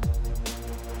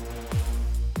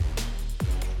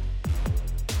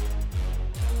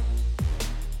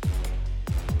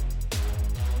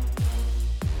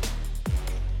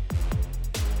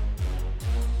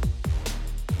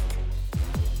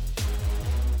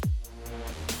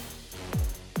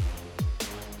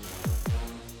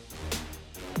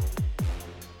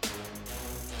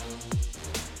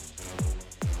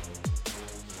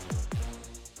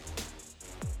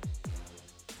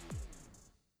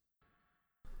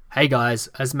 Hey guys,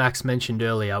 as Max mentioned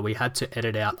earlier, we had to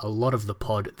edit out a lot of the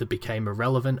pod that became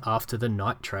irrelevant after the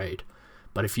Knight trade.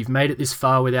 But if you've made it this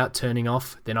far without turning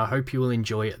off, then I hope you will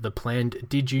enjoy the planned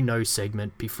Did You Know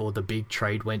segment before the big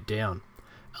trade went down.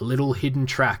 A little hidden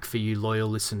track for you loyal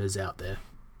listeners out there.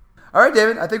 All right,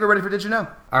 David, I think we're ready for Did You Know?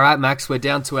 All right, Max, we're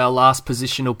down to our last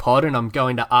positional pod, and I'm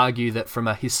going to argue that from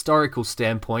a historical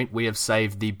standpoint, we have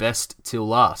saved the best till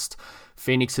last.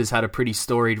 Phoenix has had a pretty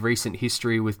storied recent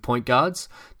history with point guards,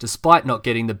 despite not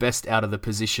getting the best out of the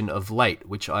position of late,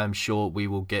 which I am sure we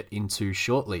will get into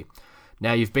shortly.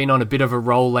 Now, you've been on a bit of a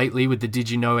roll lately with the Did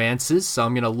You Know answers, so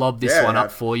I'm going to lob this one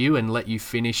up for you and let you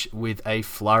finish with a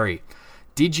flurry.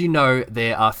 Did you know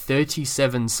there are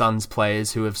 37 Suns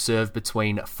players who have served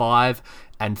between 5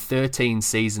 and 13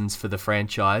 seasons for the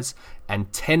franchise,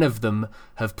 and 10 of them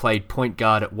have played point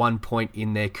guard at one point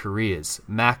in their careers?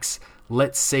 Max,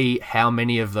 let's see how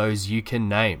many of those you can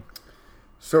name.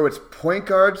 So it's point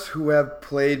guards who have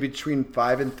played between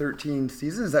 5 and 13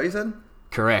 seasons, is that what you said?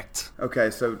 Correct. Okay,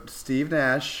 so Steve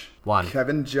Nash. 1.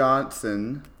 Kevin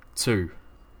Johnson. 2.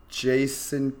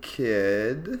 Jason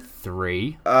Kidd.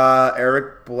 3.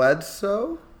 Eric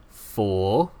Bledsoe.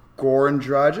 4. Goran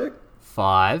Dragic.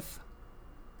 5.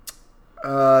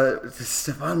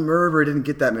 Stephon Marbury didn't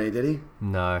get that many, did he?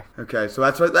 No. Okay, so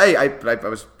that's what I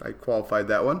qualified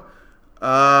that one.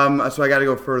 So I got to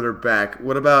go further back.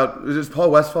 What about is this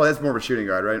Paul Westphal? That's more of a shooting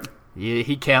guard, right? Yeah,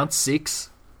 he counts 6.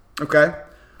 Okay.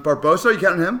 Barbosa, you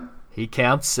counting him? He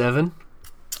counts 7.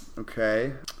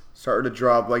 Okay. Starting to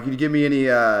drop. Like, can you give me any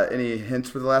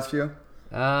hints for the last few?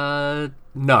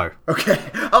 No. Okay.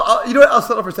 You know what? I'll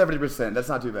settle for 70%. That's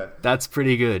not too bad. That's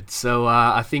pretty good. So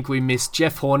I think we missed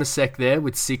Jeff Hornacek there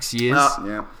with 6 years.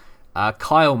 Yeah.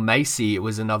 Kyle Macy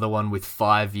was another one with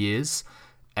 5 years.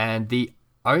 And the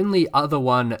only other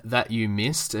one that you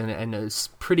missed, and it's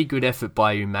pretty good effort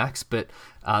by you, Max, but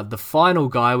the final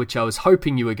guy, which I was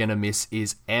hoping you were going to miss,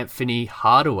 is Anthony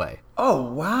Hardaway.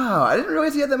 Oh, wow. I didn't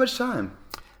realize he had that much time.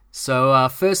 So,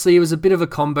 firstly, he was a bit of a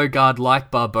combo guard like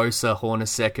Barbosa,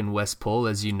 Hornacek, and Westphal,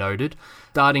 as you noted.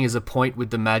 Starting as a point with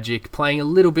the Magic, playing a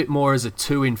little bit more as a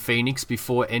 2 in Phoenix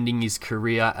before ending his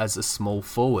career as a small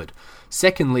forward.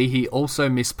 Secondly, he also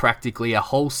missed practically a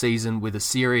whole season with a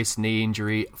serious knee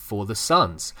injury for the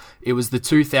Suns. It was the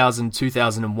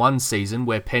 2000-2001 season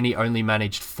where Penny only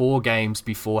managed 4 games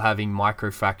before having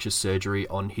microfracture surgery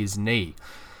on his knee.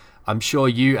 I'm sure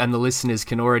you and the listeners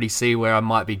can already see where I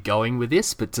might be going with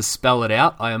this, but to spell it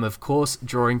out, I am of course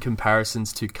drawing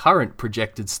comparisons to current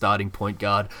projected starting point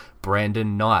guard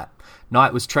Brandon Knight.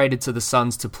 Knight was traded to the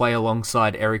Suns to play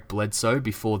alongside Eric Bledsoe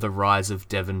before the rise of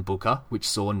Devin Booker, which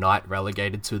saw Knight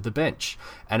relegated to the bench.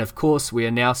 And of course, we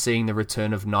are now seeing the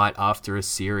return of Knight after a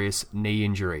serious knee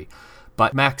injury.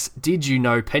 But Max, did you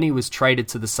know Penny was traded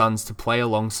to the Suns to play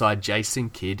alongside Jason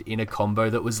Kidd in a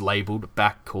combo that was labelled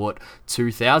Backcourt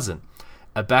 2000?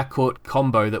 A backcourt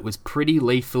combo that was pretty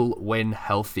lethal when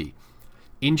healthy.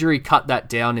 Injury cut that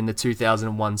down in the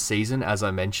 2001 season, as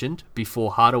I mentioned,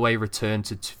 before Hardaway returned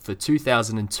for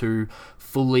 2002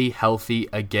 fully healthy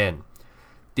again.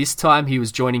 This time he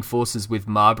was joining forces with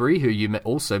Marbury, who you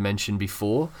also mentioned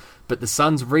before, but the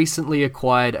Suns recently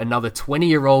acquired another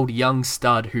 20-year-old young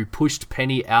stud who pushed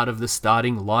Penny out of the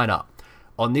starting lineup.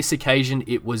 On this occasion,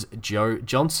 it was Joe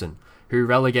Johnson, who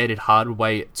relegated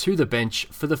Hardaway to the bench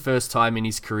for the first time in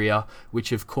his career,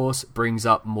 which of course brings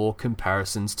up more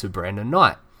comparisons to Brandon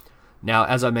Knight. Now,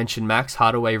 as I mentioned, Max,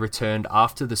 Hardaway returned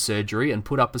after the surgery and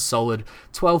put up a solid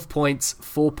 12 points,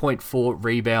 4.4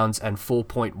 rebounds and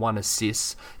 4.1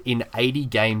 assists in 80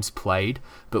 games played,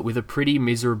 but with a pretty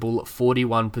miserable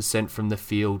 41% from the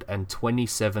field and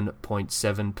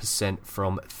 27.7%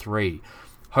 from 3.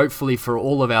 Hopefully, for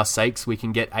all of our sakes, we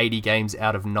can get 80 games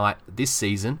out of Knight this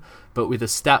season, but with a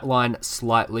stat line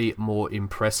slightly more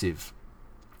impressive.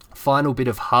 Final bit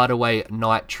of Hardaway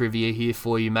Knight trivia here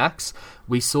for you, Max.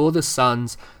 We saw the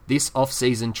Suns this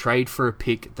offseason trade for a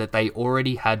pick that they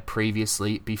already had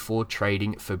previously before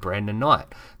trading for Brandon Knight.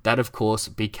 That, of course,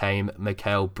 became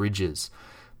Mikal Bridges.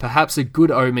 Perhaps a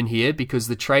good omen here because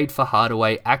the trade for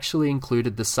Hardaway actually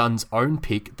included the Suns' own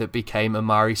pick that became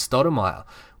Amari Stoudemire,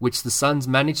 which the Suns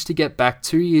managed to get back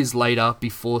 2 years later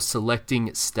before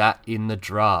selecting Stat in the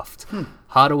draft.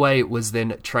 Hardaway was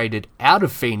then traded out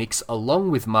of Phoenix along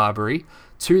with Marbury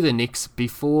to the Knicks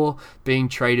before being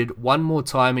traded one more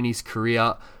time in his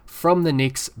career from the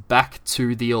Knicks back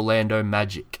to the Orlando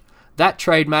Magic. That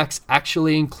trade, Max,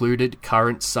 actually included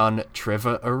current Sun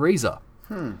Trevor Ariza.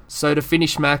 So to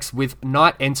finish, Max, with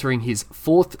Knight entering his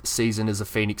 4th season as a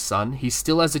Phoenix Sun, he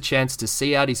still has a chance to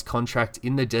see out his contract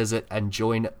in the desert and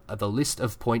join the list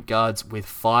of point guards with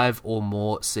 5 or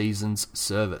more seasons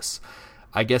service.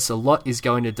 I guess a lot is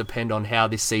going to depend on how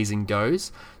this season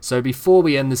goes. So before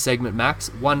we end the segment, Max,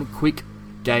 one quick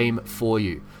game for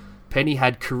you. Penny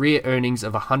had career earnings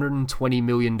of $120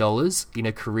 million in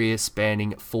a career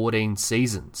spanning 14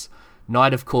 seasons.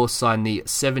 Knight, of course, signed the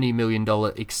 $70 million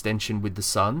extension with the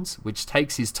Suns, which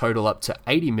takes his total up to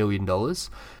 $80 million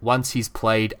once he's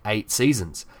played 8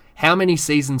 seasons. How many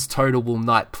seasons total will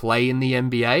Knight play in the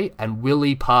NBA, and will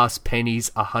he pass Penny's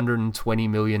 $120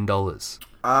 million?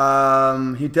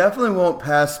 He definitely won't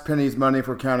pass Penny's money if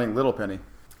we're counting Little Penny.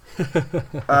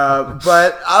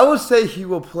 But I would say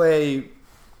he'll play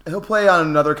on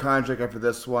another contract after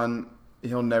this one.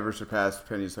 He'll never surpass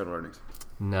Penny's total earnings.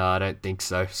 No, I don't think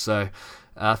so. So,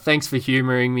 thanks for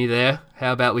humouring me there.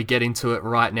 How about we get into it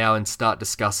right now and start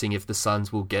discussing if the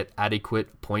Suns will get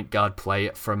adequate point guard play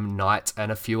from Knight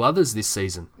and a few others this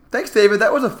season. Thanks, David.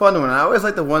 That was a fun one. I always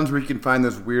like the ones where you can find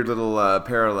those weird little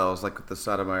parallels, like with the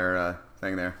Sotomayor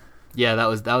thing there. Yeah,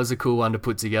 that was a cool one to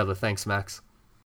put together. Thanks, Max.